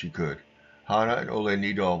all that she could. Hana and Ole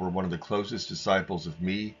Nidal were one of the closest disciples of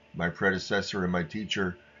me, my predecessor, and my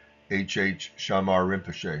teacher, H.H. Shamar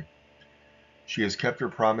Rinpoche. She has kept her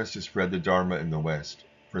promise to spread the Dharma in the West.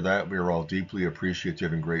 For that, we are all deeply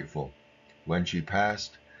appreciative and grateful. When she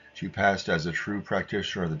passed as a true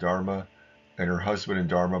practitioner of the Dharma, and her husband and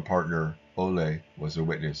Dharma partner, Ole, was a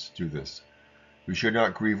witness to this. We should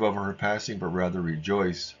not grieve over her passing, but rather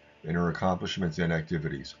rejoice in her accomplishments and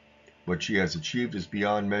activities. What she has achieved is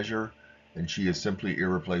beyond measure, and she is simply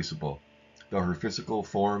irreplaceable. Though her physical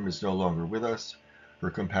form is no longer with us, her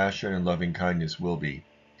compassion and loving kindness will be.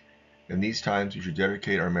 In these times, we should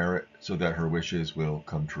dedicate our merit so that her wishes will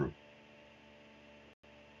come true.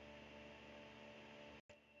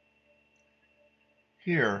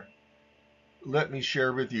 Here, let me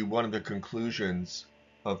share with you one of the conclusions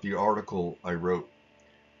of the article I wrote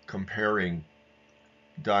comparing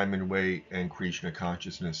Diamond Way and Krishna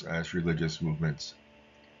consciousness as religious movements.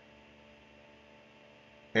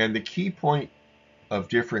 And the key point of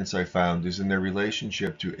difference I found is in their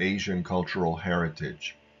relationship to Asian cultural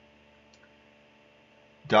heritage.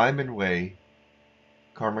 Diamond Way,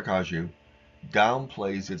 Karmakaju,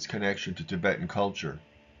 downplays its connection to Tibetan culture.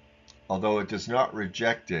 Although it does not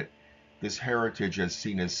reject it, this heritage is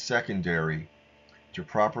seen as secondary to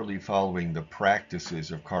properly following the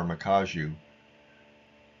practices of Karmakaju,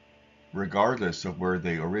 regardless of where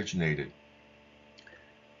they originated.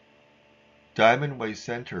 Diamond Way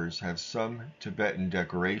centers have some Tibetan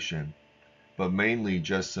decoration, but mainly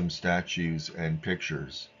just some statues and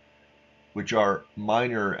pictures, which are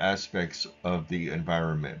minor aspects of the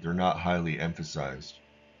environment. They're not highly emphasized.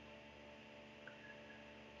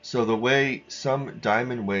 So the way some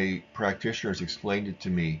Diamond Way practitioners explained it to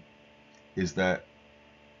me is that,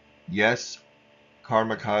 yes,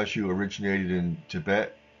 Karmakaju originated in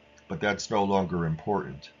Tibet, but that's no longer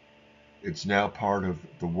important. It's now part of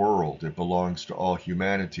the world. It belongs to all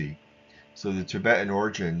humanity. So the Tibetan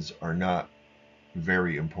origins are not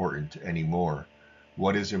very important anymore.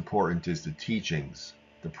 What is important is the teachings,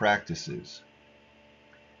 the practices.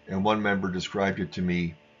 And one member described it to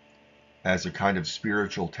me as a kind of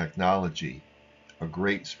spiritual technology, a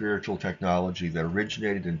great spiritual technology that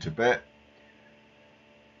originated in Tibet,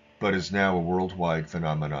 but is now a worldwide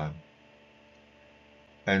phenomenon.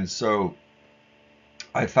 And so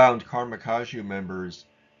I found Karmakaju members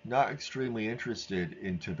not extremely interested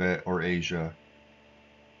in Tibet or Asia.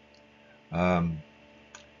 And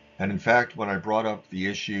in fact, when I brought up the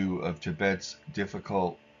issue of Tibet's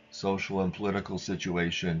difficult social and political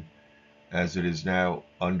situation as it is now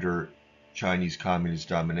under Chinese communist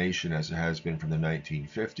domination, as it has been from the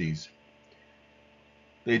 1950s,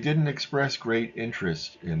 they didn't express great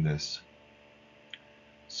interest in this.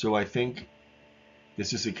 So I think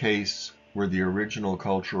this is a case where the original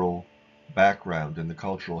cultural background and the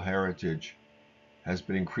cultural heritage has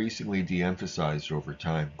been increasingly de-emphasized over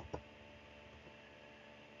time.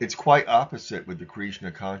 It's quite opposite with the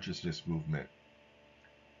Krishna consciousness movement.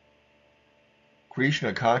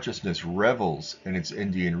 Krishna consciousness revels in its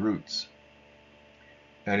Indian roots,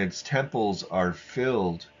 and its temples are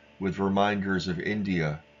filled with reminders of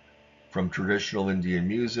India, from traditional Indian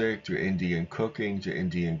music to Indian cooking to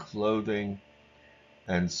Indian clothing,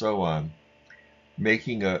 and so on,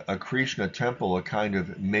 making a Krishna temple a kind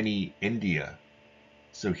of mini India.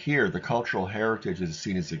 So here, the cultural heritage is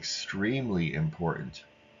seen as extremely important.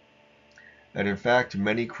 And in fact,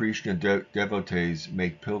 many Krishna devotees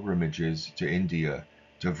make pilgrimages to India,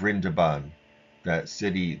 to Vrindavan, that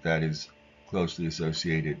city that is closely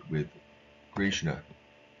associated with Krishna.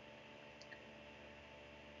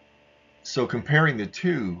 So comparing the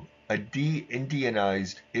two, a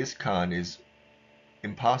de-Indianized ISKCON is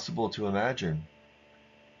impossible to imagine.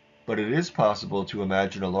 But it is possible to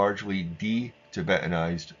imagine a largely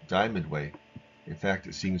de-Tibetanized Diamond Way. In fact,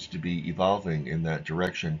 it seems to be evolving in that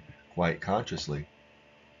direction quite consciously.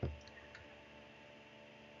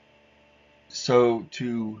 So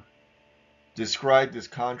to describe this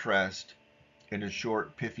contrast in a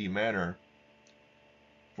short, pithy manner,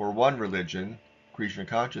 for one religion, Krishna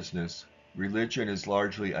consciousness, religion is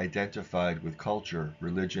largely identified with culture.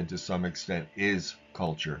 Religion, to some extent, is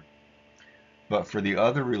culture. But for the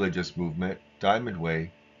other religious movement, Diamond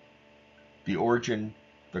Way, the origin,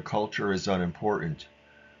 the culture is unimportant.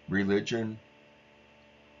 Religion,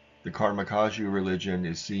 the Karmakaju religion,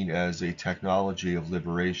 is seen as a technology of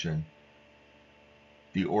liberation,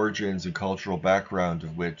 the origins and cultural background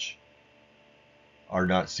of which are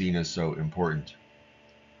not seen as so important.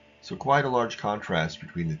 So quite a large contrast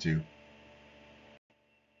between the two.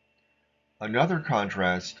 Another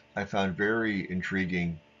contrast I found very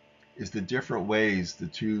intriguing is the different ways the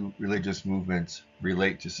two religious movements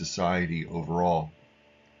relate to society overall.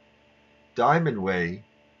 Diamond Way,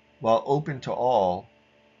 while open to all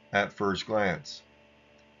at first glance,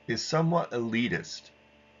 is somewhat elitist,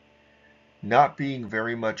 not being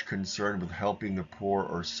very much concerned with helping the poor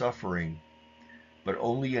or suffering, but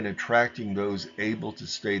only in attracting those able to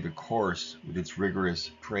stay the course with its rigorous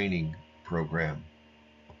training program.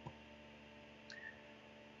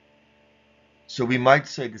 So we might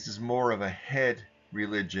say this is more of a head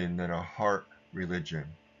religion than a heart religion.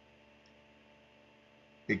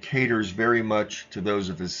 It caters very much to those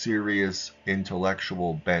of a serious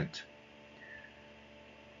intellectual bent,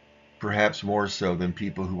 perhaps more so than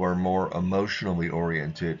people who are more emotionally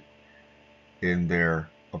oriented in their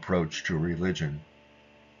approach to religion.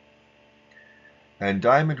 And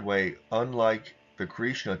Diamond Way, unlike the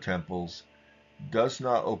Krishna temples, does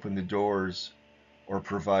not open the doors or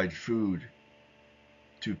provide food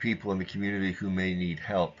to people in the community who may need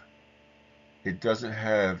help. It doesn't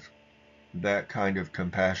have that kind of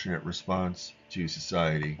compassionate response to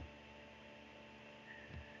society.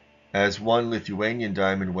 As one Lithuanian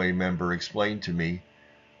Diamond Way member explained to me,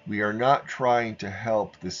 we are not trying to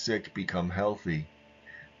help the sick become healthy,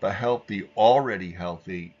 but help the already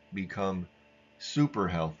healthy become super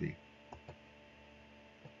healthy.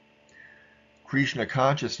 Krishna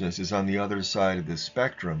consciousness is on the other side of the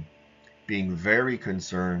spectrum, being very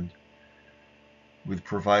concerned with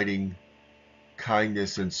providing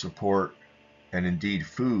kindness and support, and indeed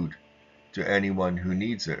food, to anyone who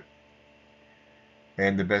needs it.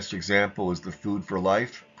 And the best example is the Food for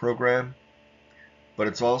Life program, but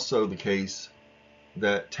it's also the case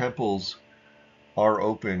that temples are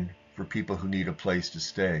open for people who need a place to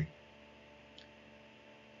stay.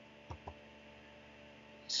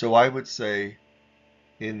 So I would say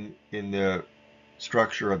in the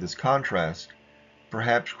structure of this contrast,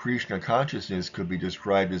 perhaps Krishna consciousness could be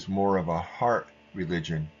described as more of a heart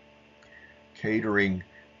religion, catering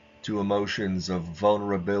to emotions of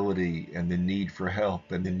vulnerability and the need for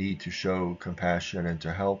help and the need to show compassion and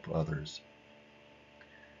to help others.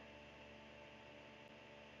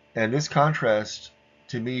 And this contrast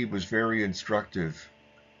to me was very instructive.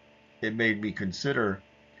 It made me consider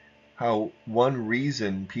how one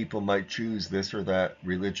reason people might choose this or that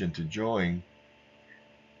religion to join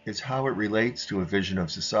is how it relates to a vision of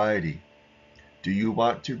society. Do you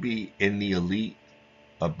want to be in the elite,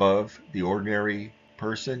 above the ordinary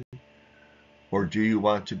person? Or do you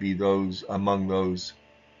want to be among those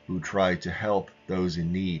who try to help those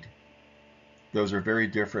in need? Those are very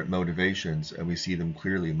different motivations, and we see them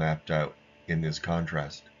clearly mapped out in this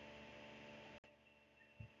contrast.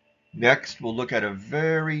 Next, we'll look at a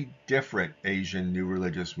very different Asian new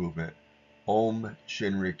religious movement, Aum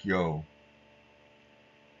Shinrikyo,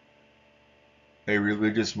 a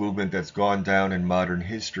religious movement that's gone down in modern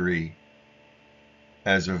history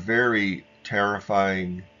as a very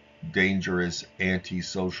terrifying, dangerous,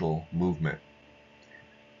 anti-social movement.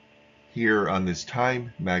 Here on this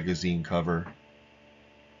Time magazine cover,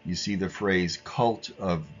 you see the phrase cult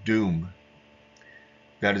of doom.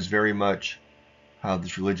 That is very much how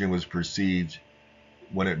this religion was perceived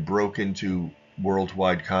when it broke into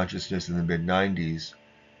worldwide consciousness in the mid-90s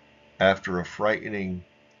after a frightening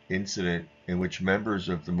incident in which members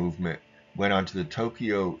of the movement went onto the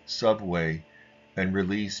Tokyo subway and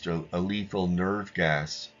released a lethal nerve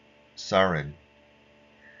gas, sarin.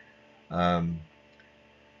 And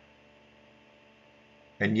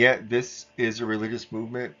yet this is a religious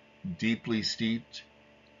movement deeply steeped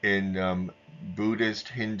in Buddhist,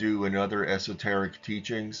 Hindu, and other esoteric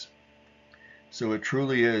teachings. So it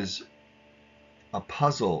truly is a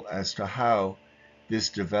puzzle as to how this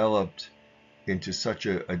developed into such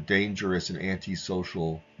a dangerous and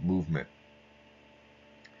antisocial movement.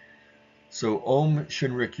 So Aum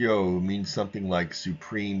Shinrikyo means something like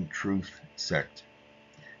Supreme Truth Sect.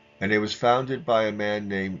 And it was founded by a man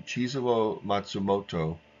named Chizuo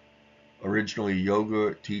Matsumoto, originally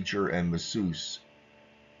yoga teacher and masseuse,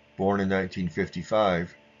 born in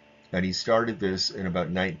 1955, and he started this in about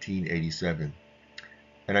 1987.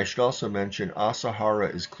 And I should also mention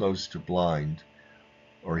Asahara is close to blind,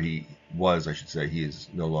 or he was, I should say. He is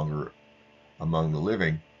no longer among the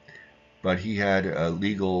living, but he had a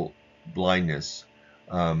legal blindness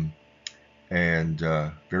and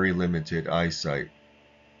very limited eyesight.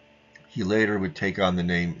 He later would take on the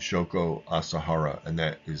name Shoko Asahara, and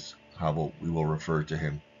that is how we will refer to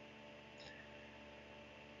him.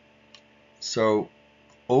 So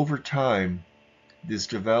over time, this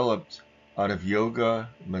developed out of yoga,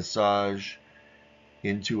 massage,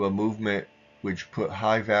 into a movement which put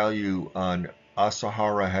high value on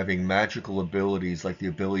Asahara having magical abilities like the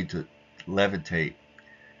ability to levitate,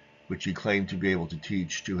 which he claimed to be able to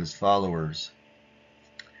teach to his followers.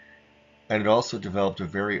 And it also developed a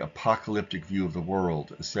very apocalyptic view of the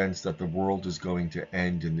world, a sense that the world is going to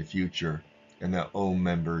end in the future, and that Om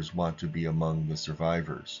members want to be among the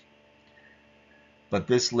survivors. But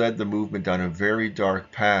this led the movement down a very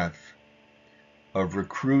dark path of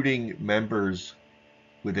recruiting members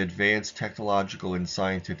with advanced technological and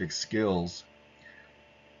scientific skills,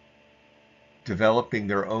 developing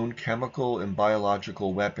their own chemical and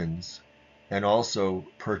biological weapons, and also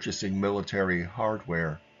purchasing military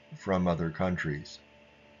hardware from other countries.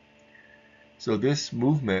 So this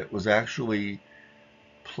movement was actually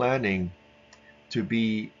planning to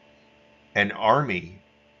be an army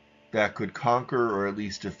that could conquer or at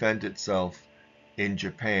least defend itself in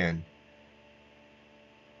Japan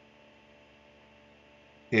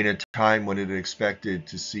in a time when it expected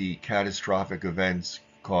to see catastrophic events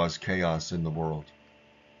cause chaos in the world.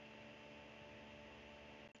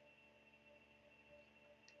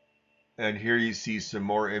 And here you see some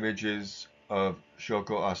more images of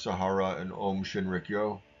Shoko Asahara and Om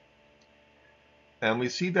Shinrikyo. And we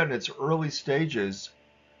see that in its early stages,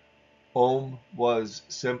 Om was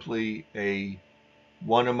simply a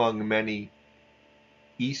one among many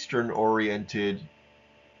Eastern-oriented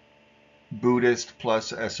Buddhist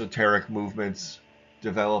plus esoteric movements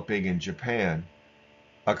developing in Japan,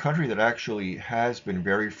 a country that actually has been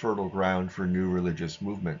very fertile ground for new religious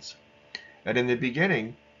movements. And in the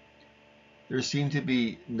beginning, there seemed to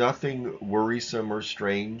be nothing worrisome or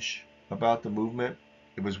strange about the movement.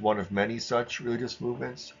 It was one of many such religious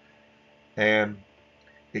movements, and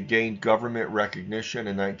it gained government recognition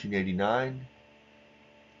in 1989,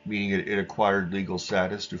 meaning it acquired legal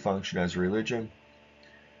status to function as a religion.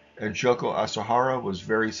 And Shoko Asahara was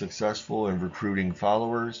very successful in recruiting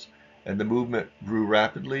followers, and the movement grew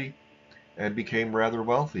rapidly and became rather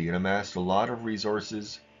wealthy. It amassed a lot of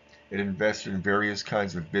resources. It invested in various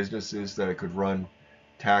kinds of businesses that it could run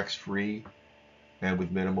tax-free and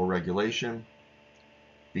with minimal regulation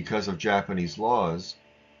because of Japanese laws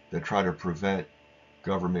that try to prevent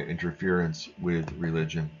government interference with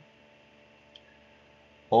religion.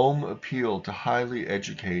 Om appealed to highly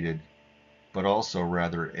educated but also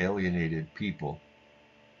rather alienated people.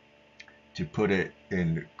 To put it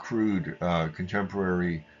in crude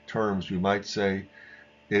contemporary terms, we might say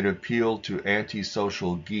it appealed to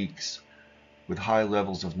antisocial geeks with high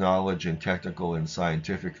levels of knowledge in technical and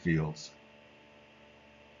scientific fields.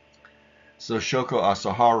 So Shoko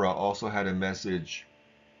Asahara also had a message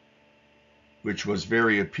which was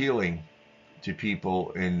very appealing to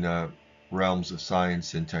people in realms of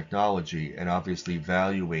science and technology, and obviously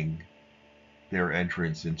valuing their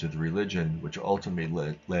entrance into the religion, which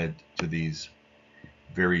ultimately led to these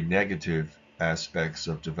very negative aspects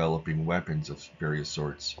of developing weapons of various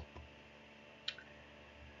sorts.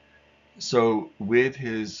 So with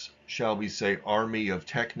his, shall we say, army of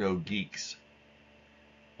techno geeks,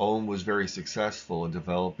 Om was very successful in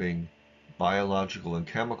developing biological and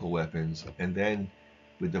chemical weapons, and then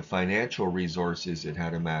with the financial resources it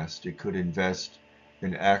had amassed, it could invest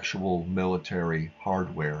in actual military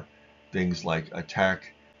hardware, things like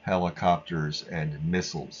attack helicopters and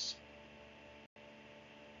missiles.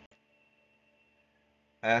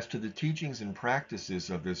 As to the teachings and practices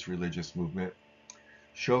of this religious movement,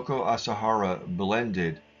 Shoko Asahara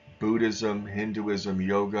blended Buddhism, Hinduism,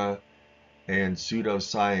 yoga, and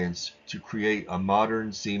pseudoscience to create a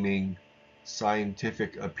modern-seeming,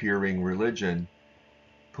 scientific-appearing religion,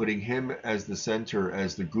 putting him as the center,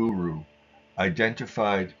 as the guru,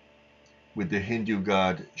 identified with the Hindu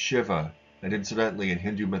god Shiva. And incidentally, in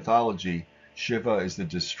Hindu mythology, Shiva is the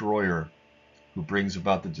destroyer who brings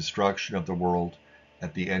about the destruction of the world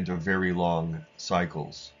at the end of very long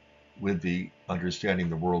cycles, with the understanding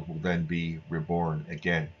the world will then be reborn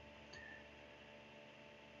again.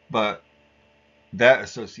 But that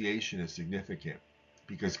association is significant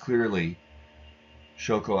because clearly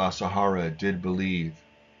Shoko Asahara did believe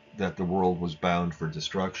that the world was bound for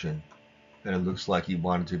destruction, and it looks like he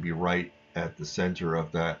wanted to be right at the center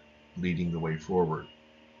of that, leading the way forward.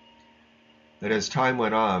 And as time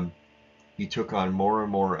went on, he took on more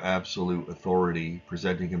and more absolute authority,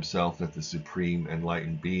 presenting himself as the supreme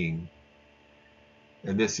enlightened being.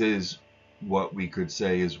 And this is what we could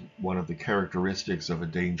say is one of the characteristics of a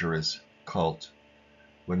dangerous cult,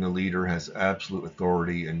 when the leader has absolute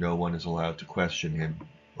authority and no one is allowed to question him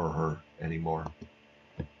or her anymore.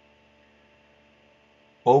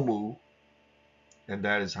 Omu, and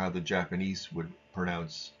that is how the Japanese would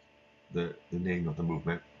pronounce the name of the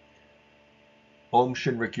movement. Om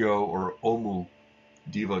Shinrikyo, or Omu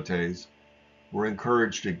devotees, were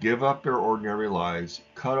encouraged to give up their ordinary lives,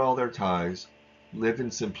 cut all their ties, live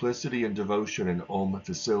in simplicity and devotion in Om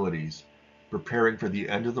facilities, preparing for the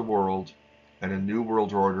end of the world and a new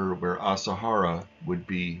world order where Asahara would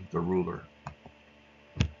be the ruler.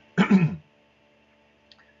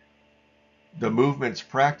 The movement's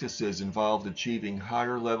practices involved achieving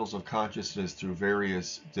higher levels of consciousness through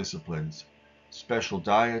various disciplines, special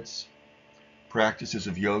diets, practices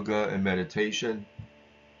of yoga and meditation,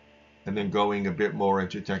 and then going a bit more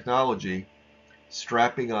into technology,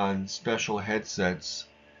 strapping on special headsets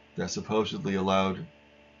that supposedly allowed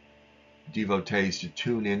devotees to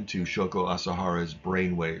tune into Shoko Asahara's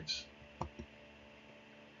brainwaves.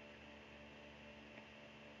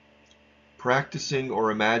 Practicing or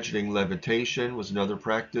imagining levitation was another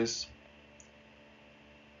practice.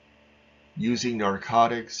 Using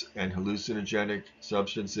narcotics and hallucinogenic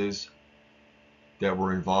substances that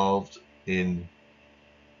were involved in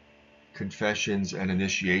confessions and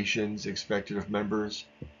initiations expected of members.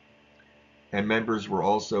 And members were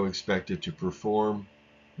also expected to perform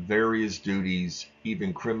various duties,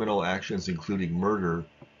 even criminal actions including murder,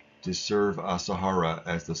 to serve Asahara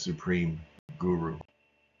as the supreme guru.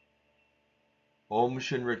 Om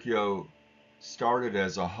Shinrikyo started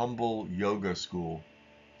as a humble yoga school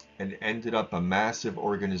and ended up a massive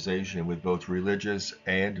organization with both religious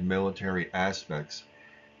and military aspects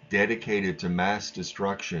dedicated to mass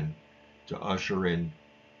destruction to usher in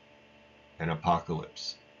an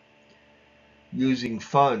apocalypse. Using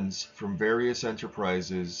funds from various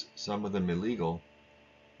enterprises, some of them illegal,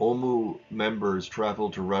 Omu members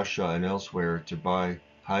traveled to Russia and elsewhere to buy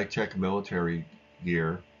high-tech military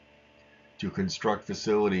gear, to construct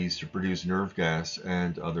facilities to produce nerve gas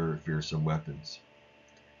and other fearsome weapons.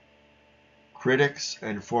 Critics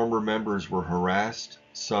and former members were harassed,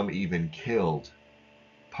 some even killed.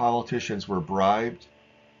 Politicians were bribed,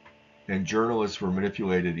 and journalists were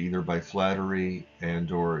manipulated either by flattery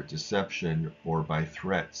and/or deception or by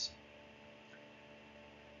threats.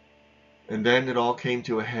 And then it all came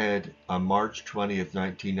to a head on March 20th,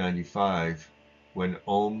 1995, when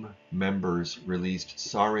Om members released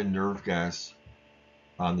sarin nerve gas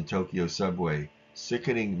on the Tokyo subway,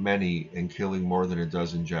 sickening many and killing more than a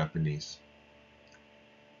dozen Japanese.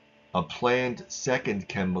 A planned second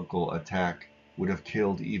chemical attack would have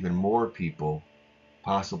killed even more people,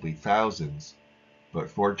 possibly thousands, but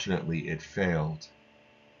fortunately it failed.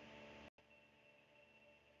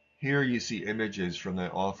 Here you see images from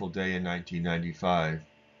that awful day in 1995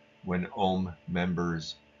 when Om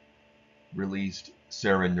members released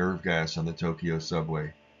sarin nerve gas on the Tokyo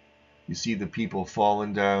subway. You see the people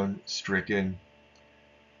falling down, stricken,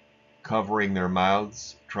 covering their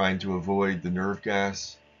mouths, trying to avoid the nerve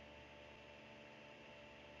gas.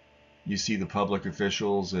 You see the public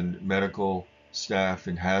officials and medical staff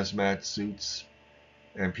in hazmat suits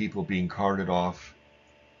and people being carted off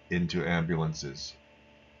into ambulances.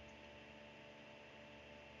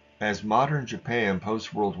 As modern Japan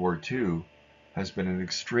post-World War II has been an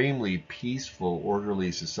extremely peaceful,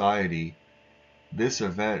 orderly society, this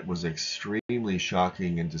event was extremely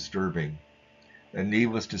shocking and disturbing. And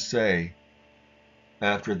needless to say,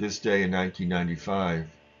 after this day in 1995,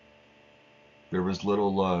 there was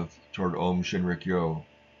little love toward Om Shinrikyo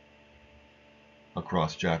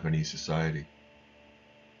across Japanese society.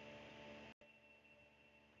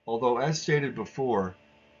 Although, as stated before,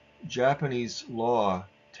 Japanese law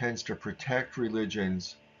tends to protect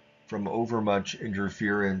religions from overmuch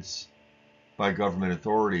interference by government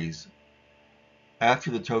authorities,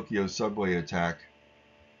 after the Tokyo subway attack,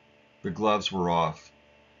 the gloves were off.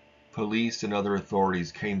 Police and other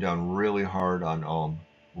authorities came down really hard on Om,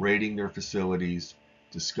 raiding their facilities,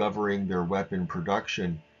 discovering their weapon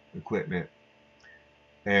production equipment,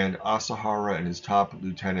 and Asahara and his top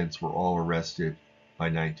lieutenants were all arrested by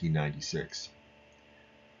 1996.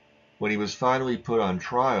 When he was finally put on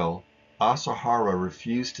trial, Asahara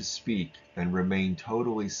refused to speak and remained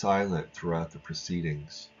totally silent throughout the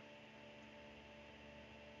proceedings.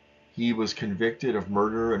 He was convicted of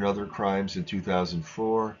murder and other crimes in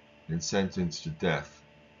 2004 and sentenced to death.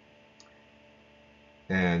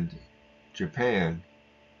 And Japan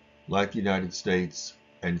like the United States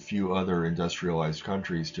and few other industrialized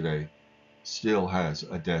countries today, still has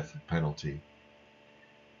a death penalty.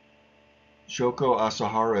 Shoko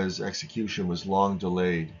Asahara's execution was long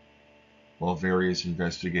delayed while various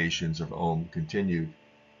investigations of Ohm continued,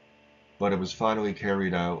 but it was finally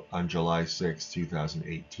carried out on July 6,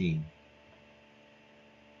 2018.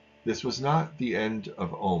 This was not the end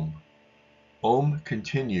of Ohm. Ohm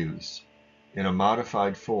continues in a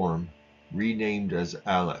modified form renamed as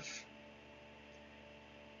Aleph.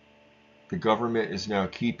 The government is now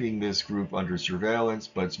keeping this group under surveillance,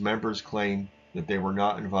 but its members claim that they were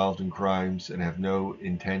not involved in crimes and have no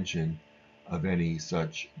intention of any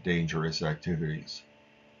such dangerous activities.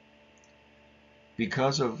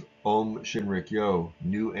 Because of Ohm Shinrikyo,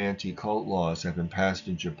 new anti-cult laws have been passed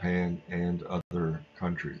in Japan and other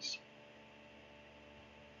countries.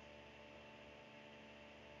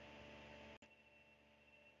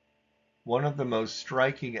 One of the most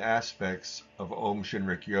striking aspects of Ohm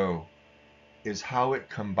Shinrikyo is how it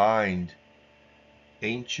combined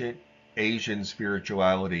ancient Asian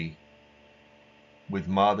spirituality with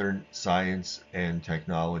modern science and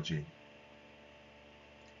technology.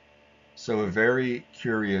 So a very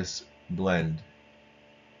curious blend.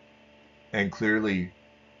 And clearly,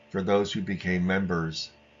 for those who became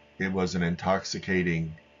members, it was an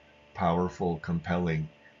intoxicating, powerful, compelling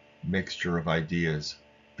mixture of ideas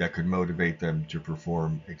that could motivate them to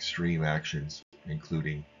perform extreme actions,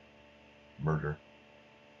 including murder.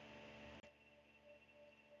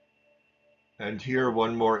 And here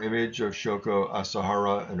one more image of Shoko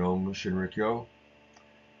Asahara and Ohm Shinrikyo.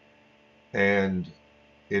 And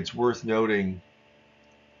it's worth noting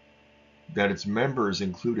that its members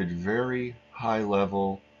included very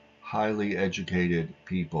high-level, highly educated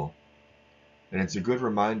people. And it's a good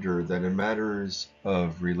reminder that in matters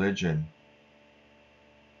of religion,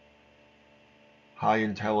 high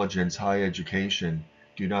intelligence, high education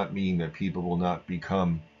do not mean that people will not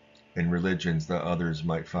become in religions that others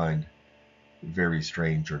might find very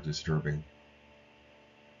strange or disturbing.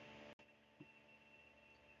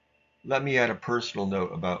 Let me add a personal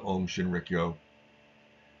note about Ohm Shinrikyo.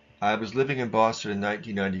 I was living in Boston in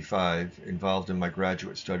 1995, involved in my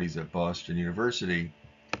graduate studies at Boston University,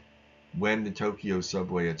 when the Tokyo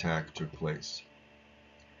subway attack took place.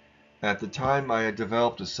 At the time, I had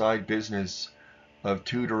developed a side business of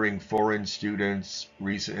tutoring foreign students,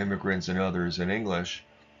 recent immigrants, and others in English,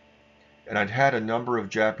 and I'd had a number of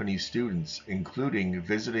Japanese students, including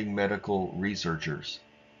visiting medical researchers.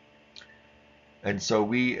 And so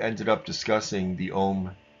we ended up discussing the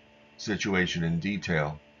Ohm situation in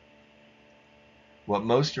detail. What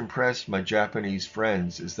most impressed my Japanese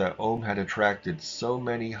friends is that Ohm had attracted so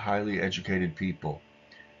many highly educated people,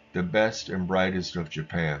 the best and brightest of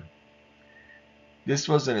Japan. This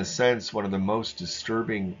was in a sense one of the most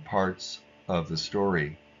disturbing parts of the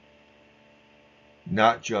story.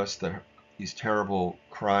 Not just that these terrible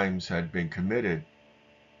crimes had been committed,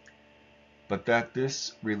 but that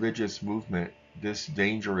this religious movement, this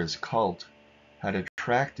dangerous cult, had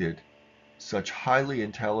attracted such highly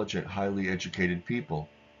intelligent, highly educated people.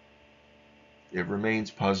 It remains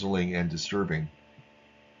puzzling and disturbing.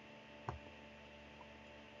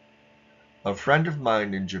 A friend of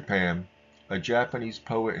mine in Japan, a Japanese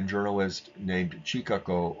poet and journalist named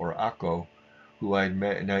Chikako or Ako, who I had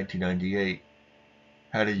met in 1998,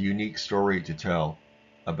 had a unique story to tell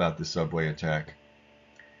about the subway attack.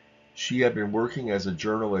 She had been working as a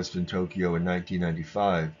journalist in Tokyo in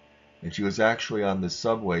 1995, and she was actually on the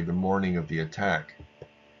subway the morning of the attack.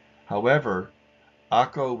 However,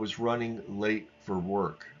 Ako was running late for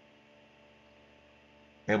work.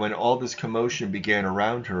 And when all this commotion began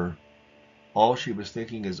around her, all she was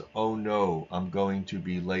thinking is, oh no, I'm going to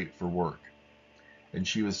be late for work. And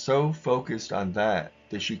she was so focused on that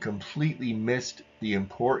she completely missed the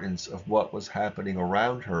importance of what was happening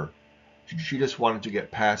around her. She just wanted to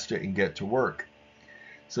get past it and get to work.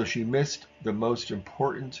 So she missed the most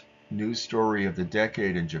important news story of the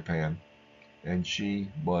decade in Japan, and she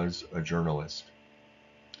was a journalist.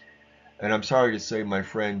 And I'm sorry to say my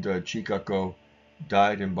friend Chikako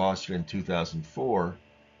died in Boston in 2004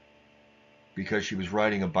 because she was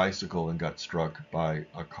riding a bicycle and got struck by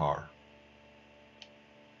a car.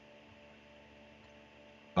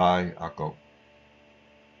 By Ako.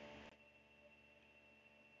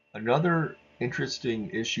 Another interesting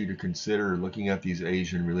issue to consider looking at these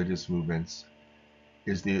Asian religious movements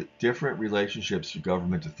is the different relationships to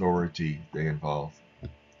government authority they involve.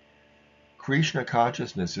 Krishna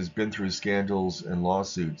consciousness has been through scandals and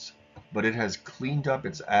lawsuits, but it has cleaned up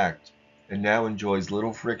its act and now enjoys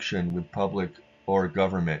little friction with public or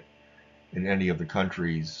government in any of the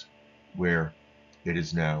countries where it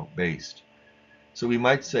is now based. So we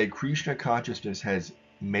might say Krishna consciousness has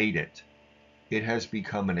made it. It has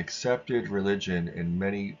become an accepted religion in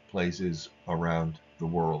many places around the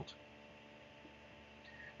world.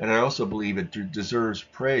 And I also believe it deserves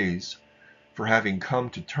praise for having come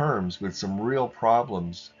to terms with some real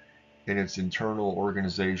problems in its internal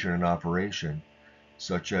organization and operation,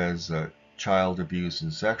 such as child abuse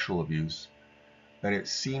and sexual abuse, and it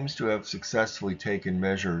seems to have successfully taken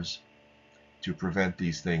measures to prevent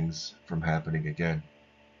these things from happening again.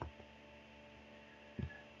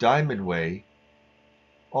 Diamond Way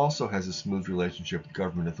also has a smooth relationship with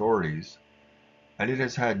government authorities, and it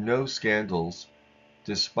has had no scandals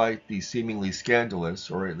despite the seemingly scandalous,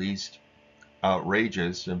 or at least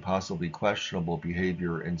outrageous and possibly questionable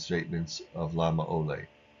behavior and statements of Lama Ole.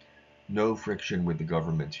 No friction with the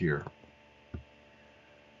government here.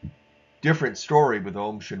 Different story with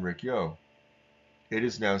Aum Shinrikyo. It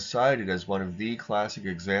is now cited as one of the classic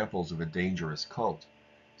examples of a dangerous cult.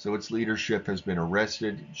 So its leadership has been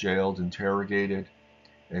arrested, jailed, interrogated,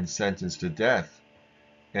 and sentenced to death,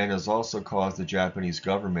 and has also caused the Japanese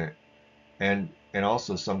government and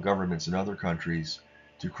also some governments in other countries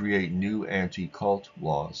to create new anti-cult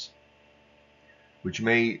laws, which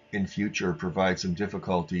may in future provide some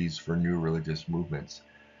difficulties for new religious movements,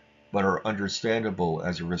 but are understandable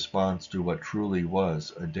as a response to what truly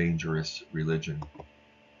was a dangerous religion.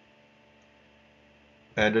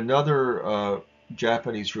 And another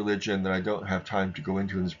Japanese religion that I don't have time to go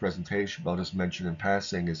into in this presentation, but I'll just mention in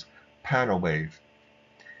passing, is Panel Wave.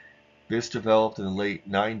 This developed in the late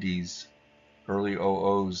 90s, early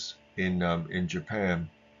 00s in Japan,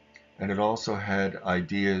 and it also had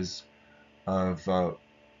ideas of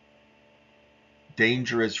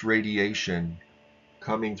dangerous radiation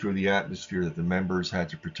coming through the atmosphere that the members had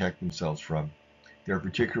to protect themselves from. They're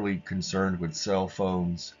particularly concerned with cell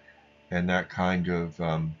phones and that kind of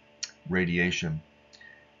radiation.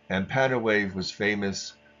 And Panawave was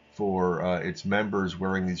famous for its members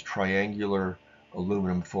wearing these triangular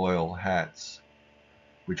aluminum foil hats,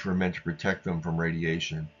 which were meant to protect them from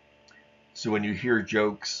radiation. So when you hear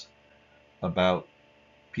jokes about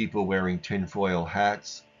people wearing tinfoil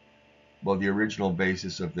hats, well, the original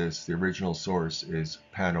basis of this, the original source, is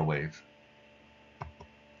Panawave.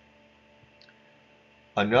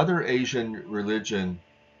 Another Asian religion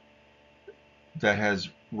that has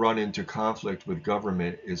run into conflict with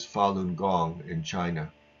government is Falun Gong in China.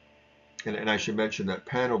 And I should mention that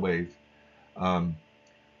Panawave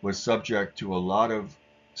was subject to a lot of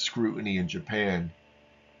scrutiny in Japan,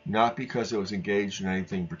 not because it was engaged in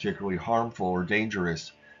anything particularly harmful or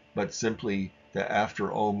dangerous, but simply that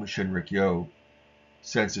after Aum Shinrikyo,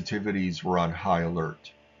 sensitivities were on high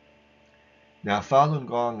alert. Now, Falun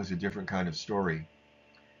Gong is a different kind of story.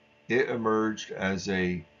 It emerged as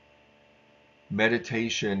a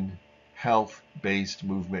meditation, health-based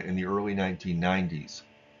movement in the early 1990s.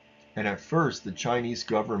 And at first, the Chinese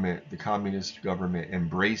government, the communist government,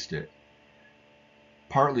 embraced it,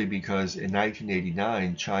 partly because in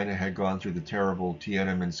 1989, China had gone through the terrible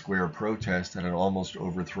Tiananmen Square protest that had almost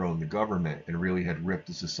overthrown the government and really had ripped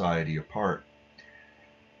the society apart.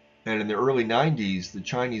 And in the early 90s, the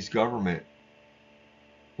Chinese government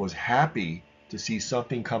was happy to see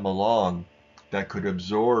something come along that could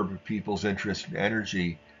absorb people's interest and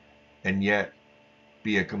energy and yet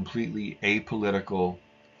be a completely apolitical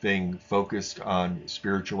thing focused on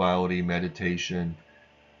spirituality, meditation,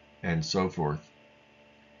 and so forth.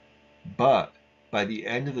 But by the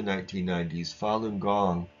end of the 1990s, Falun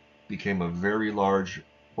Gong became a very large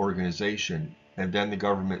organization, and then the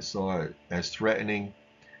government saw it as threatening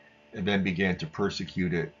and then began to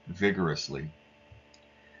persecute it vigorously.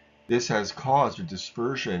 This has caused a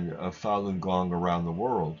dispersion of Falun Gong around the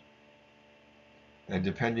world, and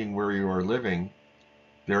depending where you are living,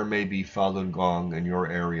 there may be Falun Gong in your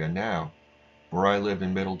area now. Where I live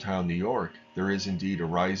in Middletown, New York, there is indeed a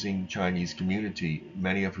rising Chinese community,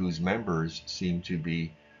 many of whose members seem to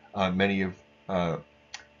be, many of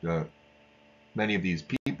these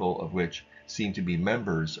people of which seem to be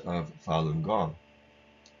members of Falun Gong.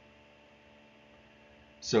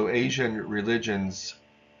 So Asian religions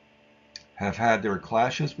have had their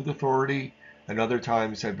clashes with authority, and other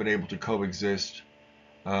times have been able to coexist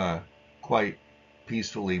quite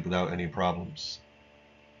peacefully without any problems.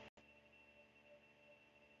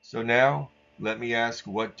 So now, let me ask,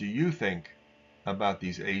 what do you think about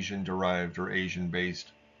these Asian-derived or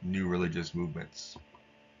Asian-based new religious movements?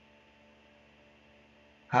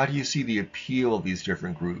 How do you see the appeal of these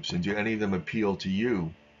different groups, and do any of them appeal to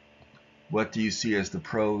you? What do you see as the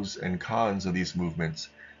pros and cons of these movements,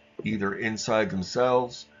 either inside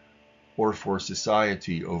themselves or for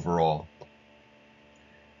society overall?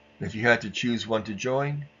 If you had to choose one to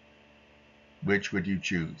join, which would you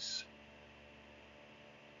choose?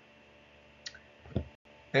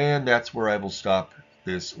 And that's where I will stop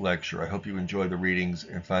this lecture. I hope you enjoy the readings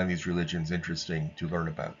and find these religions interesting to learn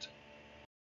about.